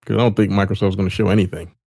 because I don't think Microsoft's going to show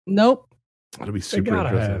anything. Nope. That'll be They super gotta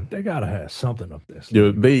interesting. have something up this.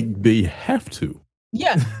 Yeah, they have to.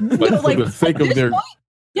 Yeah, Like, no, for the sake at of this their, point,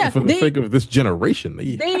 yeah, for the sake of this generation,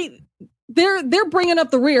 they're bringing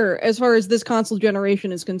up the rear as far as this console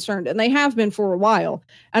generation is concerned, and they have been for a while.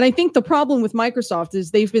 And I think the problem with Microsoft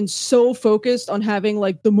is they've been so focused on having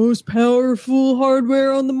like the most powerful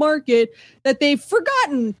hardware on the market that they've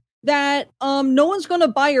forgotten that no one's going to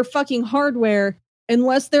buy your fucking hardware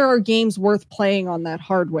unless there are games worth playing on that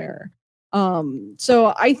hardware.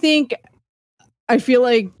 So I feel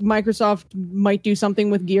like Microsoft might do something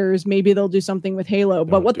with Gears. Maybe they'll do something with Halo.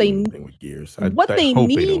 But what they with Gears. what they hope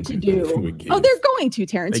need don't to anything do. with Gears. Oh, they're going to,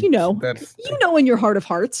 Terrence. You know in your heart of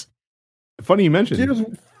hearts. Funny you mentioned. Gears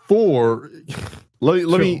 4.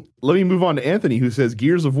 Let me move on to Anthony, who says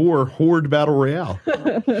Gears of War Horde Battle Royale.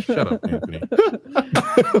 Shut up, Anthony.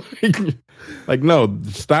 Like, no,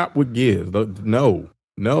 stop with Gears. No.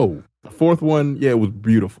 The fourth one, yeah, it was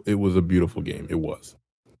beautiful. It was a beautiful game. It was.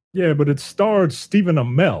 Yeah, but it starred Stephen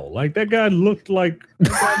Amell. Like that guy looked like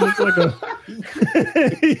a.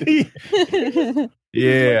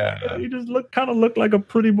 Yeah. He just looked like a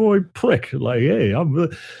pretty boy prick. Like, hey,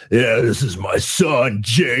 this is my son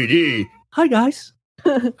JD. Hi guys.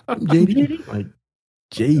 I'm JD. Like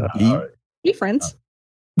JD. Be friends.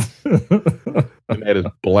 And that his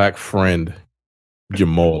black friend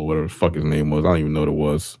Jamal, whatever the fuck his name was. I don't even know what it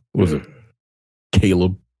was. Was it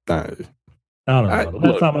Caleb? I don't know. The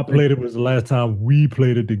last time I played it was the last time we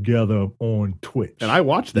played it together on Twitch. And I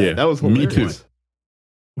watched that. Yeah, That was me hilarious.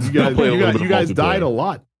 too. You guys died a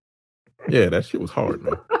lot. Yeah, that shit was hard,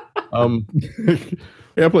 man.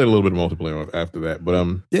 Yeah, I played a little bit of multiplayer after that, but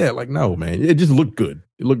yeah, like no, man, it just looked good.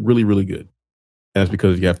 It looked really, really good, and it's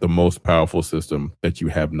because you have the most powerful system that you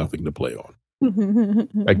have nothing to play on.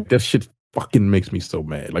 Like that shit fucking makes me so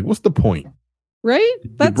mad. Like, what's the point? Right?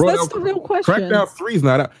 That's the real question. Crackdown 3 is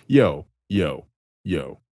not out. Yo.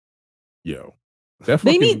 That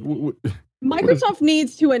fucking, Microsoft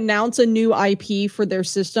needs to announce a new IP for their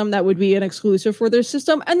system that would be an exclusive for their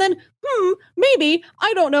system, and then, maybe,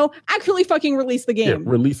 I don't know, actually fucking release the game. Yeah,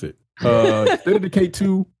 release it. State of Decay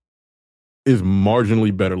 2 is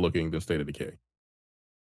marginally better looking than State of Decay.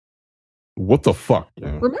 What the fuck?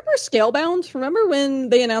 Man? Remember Scalebound? Remember when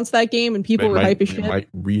they announced that game and people were hype as shit? They might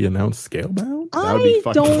re-announce Scalebound? That would be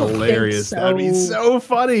fucking don't hilarious. think so. That'd be so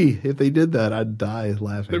funny if they did that. I'd die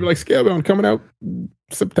laughing. They'd be like, Scalebound coming out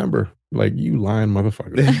September. Like, you lying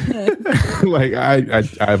motherfucker. Like,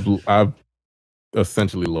 I've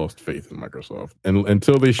essentially lost faith in Microsoft, and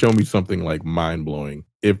until they show me something like mind blowing,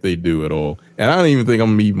 if they do at all, and I don't even think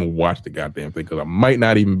I'm gonna even watch the goddamn thing because I might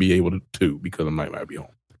not even be able to because I might not be home.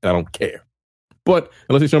 I don't care. But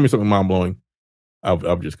unless they show me something mind blowing,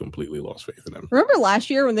 I've just completely lost faith in them. Remember last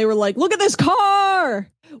year when they were like, "Look at this car!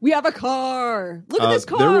 We have a car! Look at this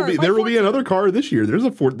car!" There will be another car this year. There's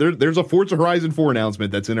a Forza Horizon 4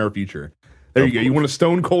 announcement that's in our future. There you go. You want a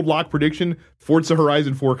stone cold lock prediction? Forza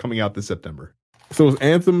Horizon 4 coming out this September. So is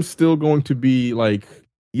Anthem still going to be like?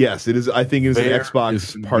 Yes, it is. I think it is an There Xbox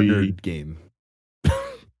is partnered game.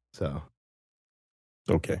 So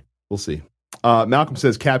Okay. we'll see. Malcolm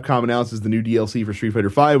says Capcom announces the new DLC for Street Fighter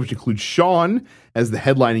V, which includes Sean as the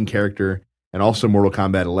headlining character, and also Mortal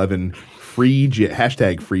Kombat 11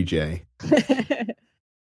 hashtag free J.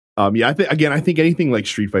 Yeah, I think anything like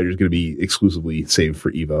Street Fighter is going to be exclusively saved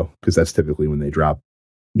for Evo because that's typically when they drop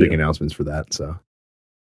big announcements for that. So,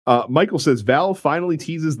 Michael says Valve finally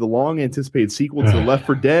teases the long-anticipated sequel to Left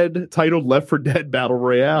 4 Dead titled Left 4 Dead Battle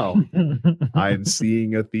Royale. I am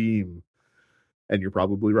seeing a theme. And you're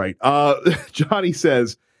probably right. Johnny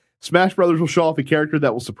says Smash Brothers will show off a character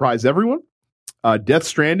that will surprise everyone. Death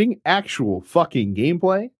Stranding, actual fucking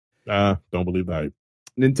gameplay. Don't believe that.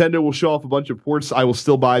 Nintendo will show off a bunch of ports I will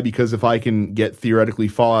still buy because if I can get theoretically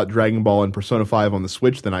Fallout, Dragon Ball, and Persona 5 on the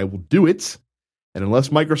Switch, then I will do it. And unless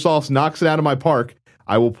Microsoft knocks it out of my park,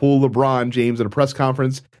 I will pull LeBron James at a press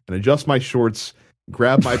conference and adjust my shorts,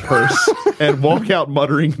 grab my purse, and walk out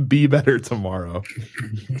muttering, "Be better tomorrow."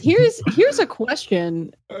 Here's a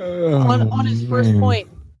question on his first point.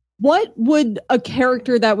 What would a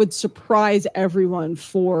character that would surprise everyone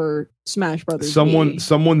for Smash Brothers be?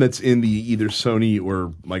 Someone that's in the either Sony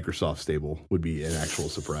or Microsoft stable would be an actual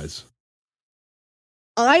surprise.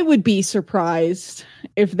 I would be surprised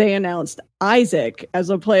if they announced Isaac as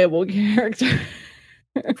a playable character.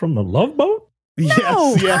 From the Love Boat?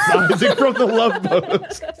 No! Yes, Isaac from the Love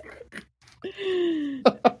Boat.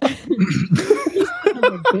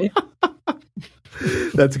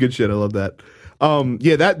 That's good shit. I love that.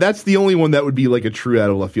 Yeah, that's the only one that would be like a true out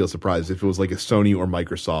of left field surprise if it was like a Sony or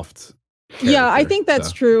Microsoft Yeah, I character, think that's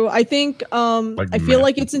so. true. I think Like I feel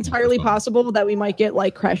like Matt it's entirely Microsoft. possible that we might get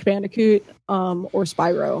like Crash Bandicoot or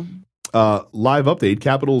Spyro. Live update.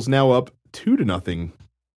 Capitals now up 2-0.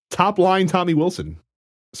 Top line, Tommy Wilson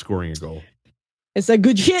scoring a goal. Is that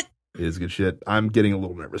good shit? It is good shit. I'm getting a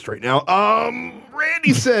little nervous right now.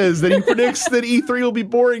 Randy says that he predicts that E3 will be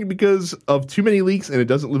boring because of too many leaks and it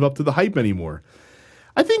doesn't live up to the hype anymore.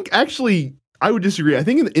 I think actually I would disagree. I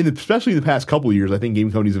think especially in the past couple of years, I think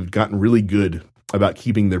game companies have gotten really good about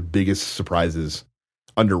keeping their biggest surprises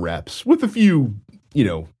under wraps, with a few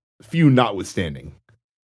notwithstanding.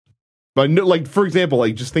 But no, like, for example,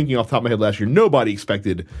 like just thinking off the top of my head last year, nobody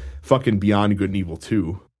expected fucking Beyond Good and Evil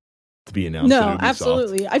 2 to be announced. No, at Ubisoft.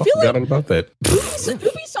 absolutely. I feel like Forgot all about that.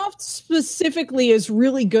 Ubisoft specifically is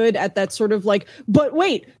really good at that sort of like, but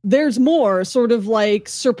wait, there's more sort of like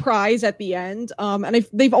surprise at the end. And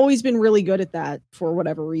they've always been really good at that for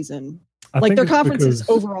whatever reason. I Like think their it's conferences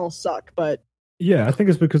because- overall suck, but Yeah, I think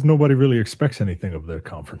it's because nobody really expects anything of their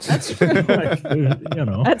conferences. That's true.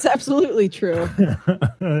 Like, that's absolutely true.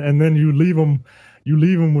 and then you leave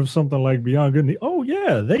them with something like Beyond Good and oh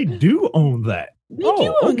yeah, they do own that. They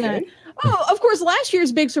do own that. Oh, of course, last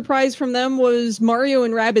year's big surprise from them was Mario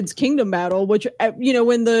and Rabbids Kingdom Battle, which,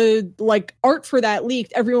 when the like art for that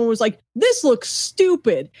leaked, everyone was like, this looks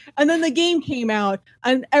stupid. And then the game came out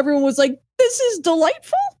and everyone was like, this is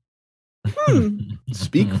delightful.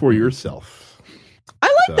 Speak for yourself.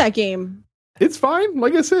 I like that game. It's fine.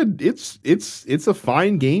 Like I said, it's a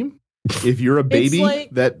fine game. If you're a baby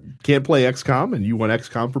like- that can't play XCOM and you want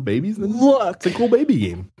XCOM for babies, then Look, it's a cool baby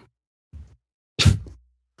game.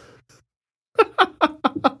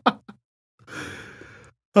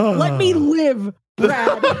 let me live,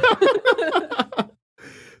 Brad.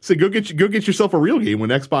 So go get yourself a real game when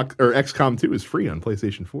Xbox or XCOM 2 is free on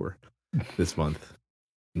PlayStation 4 this month.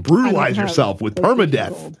 Brutalize have yourself with PlayStation permadeath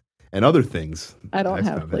Gold. and other things. I don't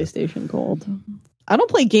have XCOM has. PlayStation Gold. I don't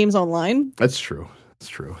play games online. That's true. It's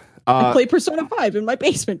true. I play Persona 5 in my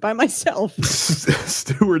basement by myself.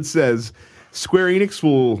 Stewart says Square Enix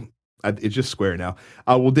will, it's just Square now,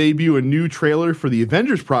 will debut a new trailer for the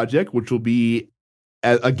Avengers project, which will be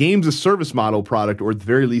a games as service model product, or at the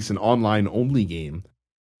very least an online only game.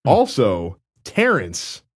 Also,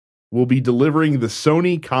 Terrence will be delivering the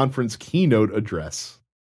Sony conference keynote address.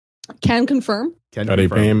 Can confirm. Can Are they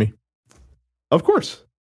confirm. paying me? Of course.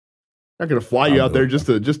 Not going to fly you I'll out there do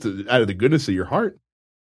it. just to out of the goodness of your heart.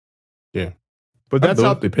 Yeah. But that's I'd go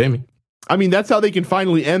how if they pay me. I mean, that's how they can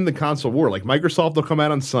finally end the console war. Like, Microsoft will come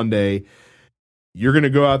out on Sunday. You're going to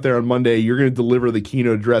go out there on Monday. You're going to deliver the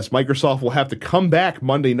keynote address. Microsoft will have to come back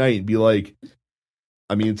Monday night and be like,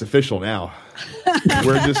 I mean, it's official now.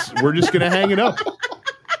 We're just going to hang it up.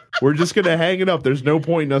 We're just going to hang it up. There's no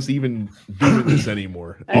point in us even doing this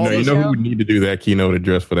anymore. I You see. know who would need to do that keynote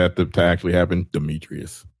address for that to actually happen?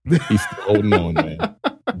 Demetrius. He's still holding on, man.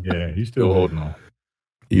 Yeah, he's Still still holding on.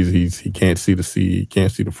 He can't see the sea. He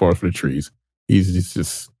can't see the forest for the trees. He's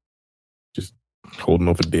just holding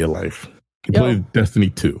on for dear life. He Yo. plays Destiny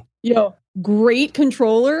 2. Yo, great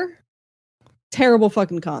controller, terrible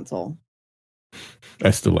fucking console.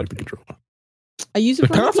 I still like the controller. I use it The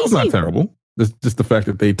for my console's PC. not terrible. Just the fact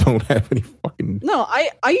that they don't have any fucking No, I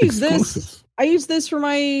use this. exclusives. I use this for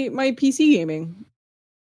my PC gaming.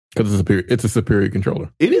 Because it's a superior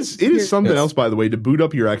controller. It is something Yes. else, by the way, to boot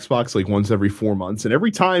up your Xbox like once every 4 months, and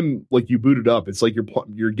every time like you boot it up, it's like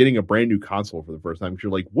you're getting a brand new console for the first time. Because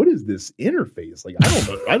you're like, what is this interface? Like,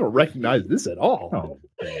 I don't recognize this at all. Oh,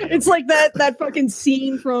 It's like that fucking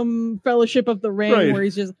scene from Fellowship of the Ring Right. where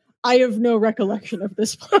he's just, I have no recollection of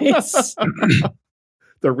this place.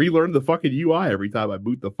 To relearn the fucking UI every time I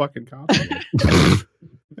boot the fucking console.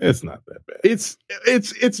 It's not that bad.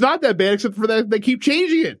 It's not that bad, except for that they keep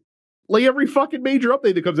changing it. Like every fucking major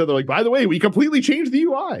update that comes out, they're like, by the way, we completely changed the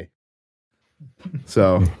UI.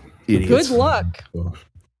 So, idiots. Good luck.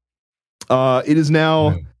 It is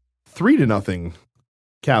now 3-0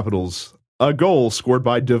 Capitals. A goal scored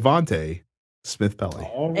by Devontae Smith-Pelly.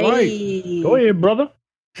 all right. Hey. Go ahead, brother.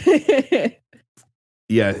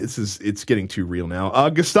 Yeah, it's getting too real now.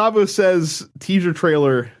 Gustavo says teaser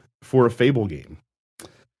trailer for a Fable game.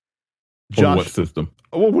 For what system?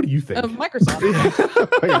 well, what do you think? Microsoft.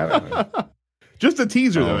 Just a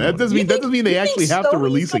teaser, though. That doesn't mean they actually have to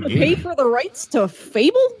release a Sony's gonna Pay game. for the rights to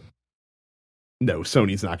Fable? No,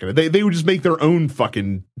 Sony's not gonna. They would just make their own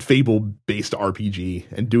fucking Fable-based RPG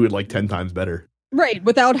and do it like 10 times better. Right,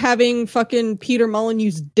 without having fucking Peter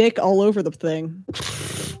Molyneux's dick all over the thing.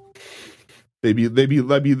 They'd be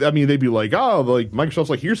like, oh, like Microsoft's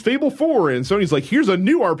like, here's Fable 4, and Sony's like, here's a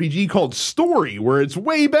new RPG called Story, where it's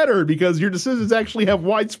way better because your decisions actually have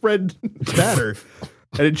widespread matter.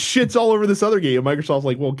 And it shits all over this other game. Microsoft's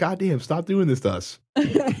like, well, goddamn, stop doing this to us.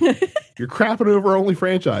 You're crapping over our only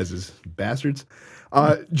franchises, bastards.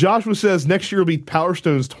 Joshua says next year will be Power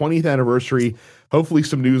Stone's 20th anniversary. Hopefully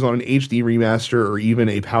some news on an HD remaster or even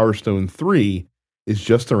a Power Stone 3 is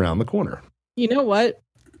just around the corner. You know what?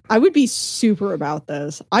 I would be super about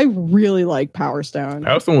this. I really like Power Stone.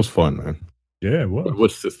 Power Stone was fun, man. Yeah, it was.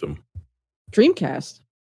 What system? Dreamcast.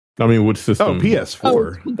 I mean, what system? Oh,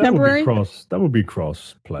 PS4. Contemporary. That would be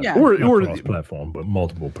cross platform. Yeah. Or cross platform, but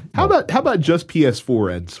multiple. How about just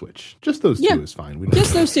PS4 and Switch? Just those two is fine. We don't,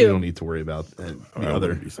 Just those two. We don't need to worry about I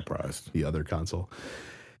wouldn't be surprised. the other console.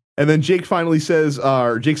 And then Jake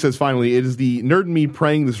says, finally, it is the nerd in me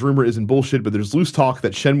praying this rumor isn't bullshit, but there's loose talk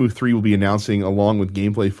that Shenmue 3 will be announcing along with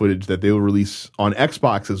gameplay footage that they will release on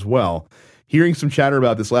Xbox as well. Hearing some chatter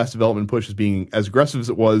about this last development push as being as aggressive as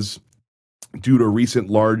it was due to a recent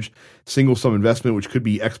large single sum investment, which could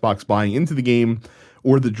be Xbox buying into the game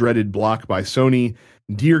or the dreaded block by Sony.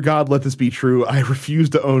 Dear God, let this be true. I refuse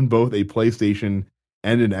to own both a PlayStation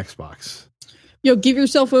and an Xbox. Yo, give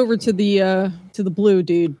yourself over to the blue,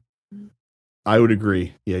 dude. I would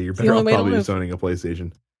agree. Yeah, you're better off only way to probably live. just owning a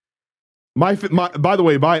PlayStation. By the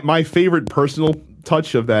way, my favorite personal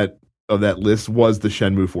touch of that list was the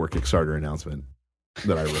Shenmue 4 Kickstarter announcement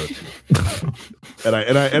that I wrote,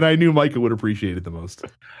 and I knew Micah would appreciate it the most.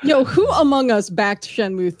 Yo, who among us backed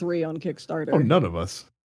Shenmue 3 on Kickstarter? Oh, none of us.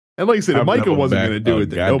 And like I said, if Micah wasn't going to do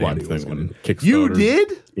it, then nobody was going to. You did,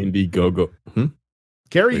 Indiegogo.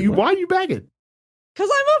 Carrie? Wait, Why you back it? Because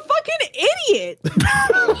I'm a fucking idiot.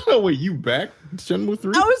 Wait, you back Shenmue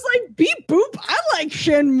 3? I was like, beep boop, I like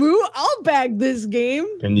Shenmue. I'll bag this game.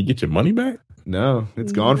 Can you get your money back? No,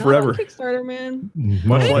 it's gone No, forever. Kickstarter, man.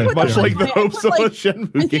 Much I like, put Like the I hopes put, of a like,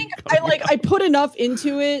 Shenmue I game. think I put enough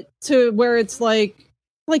into it to where it's like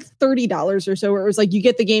 $30 or so, where it was like you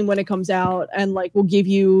get the game when it comes out, and like we'll give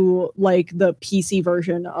you like the PC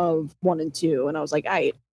version of 1 and 2. And I was like,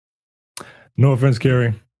 no offense,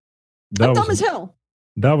 Carrie. I'm dumb as hell.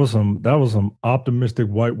 That was some optimistic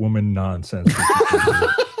white woman nonsense.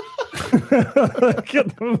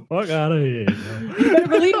 Get the fuck out of here. You better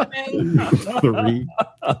believe it, man. 3.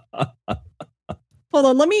 Hold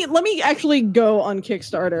on, let me actually go on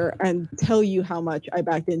Kickstarter and tell you how much I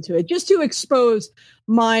backed into it, just to expose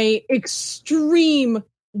my extreme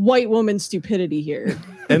white woman stupidity here.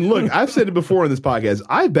 And look, I've said it before in this podcast.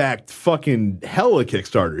 I backed fucking hella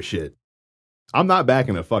Kickstarter shit. I'm not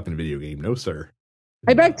backing a fucking video game, no sir.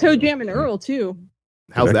 I backed Toe Jam and Earl too.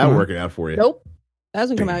 How's that working out for you? Nope, that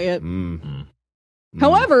hasn't come out yet. Mm.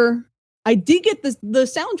 However, I did get the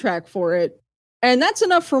soundtrack for it, and that's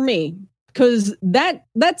enough for me because that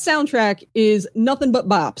soundtrack is nothing but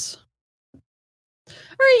bops. All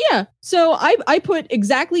right, yeah. So I put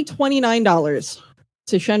exactly $29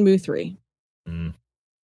 to Shenmue 3.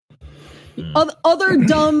 Other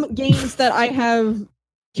dumb games that I have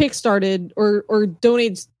kickstarted or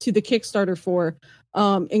donated to the Kickstarter for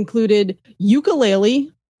included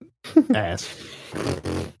Yooka-Laylee. Ass.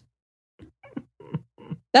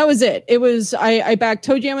 That was it. It was I backed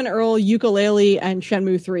Toe Jam and Earl, Yooka-Laylee, and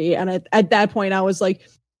Shenmue 3. And at that point, I was like,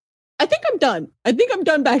 I think I'm done. I think I'm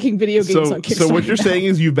done backing video games on Kickstarter. So what you're now. saying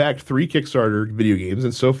is you backed 3 Kickstarter video games,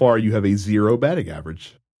 and so far you have a 0 batting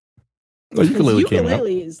average. Oh, Yooka-Laylee came out.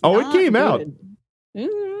 Is Oh, it not came out. good.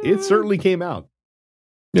 It certainly came out.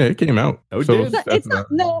 Yeah, it came out. Oh, it did? It's not.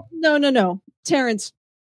 No. Terrence.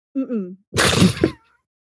 Mm-mm.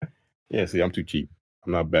 Yeah, see, I'm too cheap.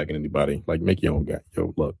 I'm not backing anybody. Like, make your own guy.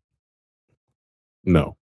 Yo, look.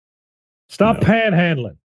 No. Stop No.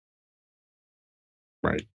 panhandling.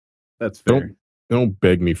 Right. That's fair. Don't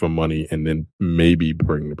beg me for money and then maybe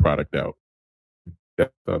bring the product out.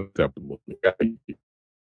 That's unacceptable if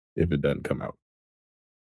it doesn't come out.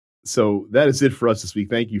 So that is it for us this week.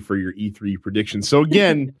 Thank you for your E3 predictions. So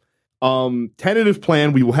again, tentative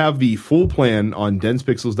plan, we will have the full plan on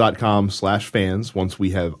densepixels.com/fans once we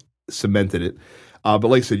have cemented it. But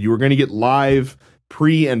like I said, you are going to get live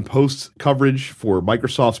pre and post coverage for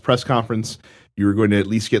Microsoft's press conference. You're going to at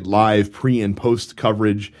least get live pre and post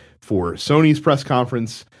coverage for Sony's press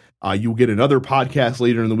conference. You'll get another podcast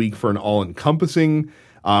later in the week for an all-encompassing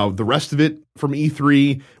the rest of it from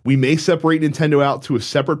E3. We may separate Nintendo out to a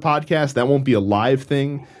separate podcast. That won't be a live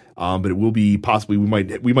thing, but it will be possibly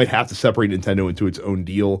we might have to separate Nintendo into its own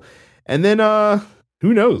deal. And then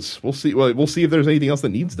who knows? We'll see. Well, we'll see if there's anything else that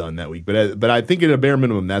needs done that week. But I think at a bare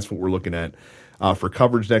minimum, that's what we're looking at for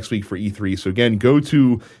coverage next week for E3. So again, go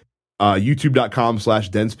to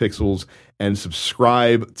youtube.com/densepixels and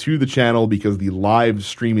subscribe to the channel because the live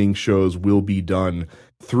streaming shows will be done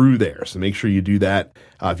through there. So make sure you do that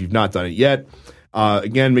if you've not done it yet.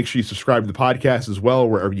 Again, make sure you subscribe to the podcast as well,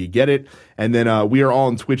 wherever you get it. And then we are all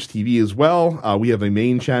on Twitch TV as well. We have a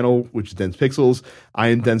main channel, which is Dense Pixels. I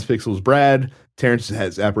am Dense Pixels Brad. Terrence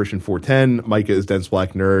has Apparition 410. Micah is Dense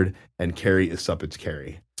Black Nerd. And Carrie is Suppets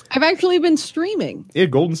Carrie. I've actually been streaming. Yeah,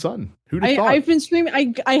 Golden Sun. Who'd have thought? I've been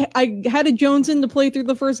streaming. I had a Jones in to play through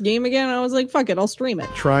the first game again. And I was like, fuck it, I'll stream it.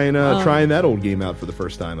 Trying that old game out for the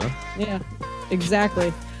first time, huh? Yeah,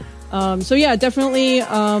 exactly. So yeah, definitely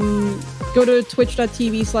go to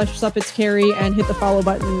twitch.tv/SuppetsCarry and hit the follow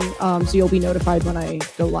button so you'll be notified when I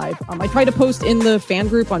go live. I try to post in the fan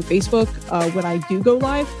group on Facebook when I do go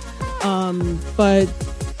live, but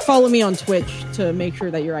follow me on Twitch to make sure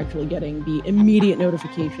that you're actually getting the immediate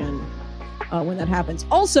notification when that happens.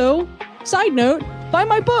 Also, side note, buy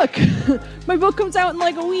my book. My book comes out in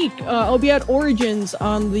like a week. I'll be at Origins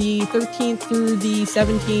on the 13th through the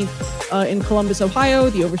 17th in Columbus, Ohio,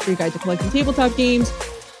 the Overstreet Guide to Collecting Tabletop Games.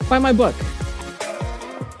 Buy my book.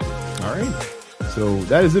 All right. So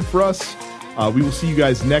that is it for us. We will see you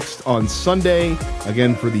guys next on Sunday,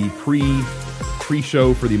 again, for the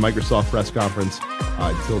pre-show for the Microsoft press conference.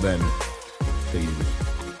 Until then, take it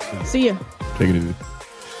easy. See ya. Take it easy.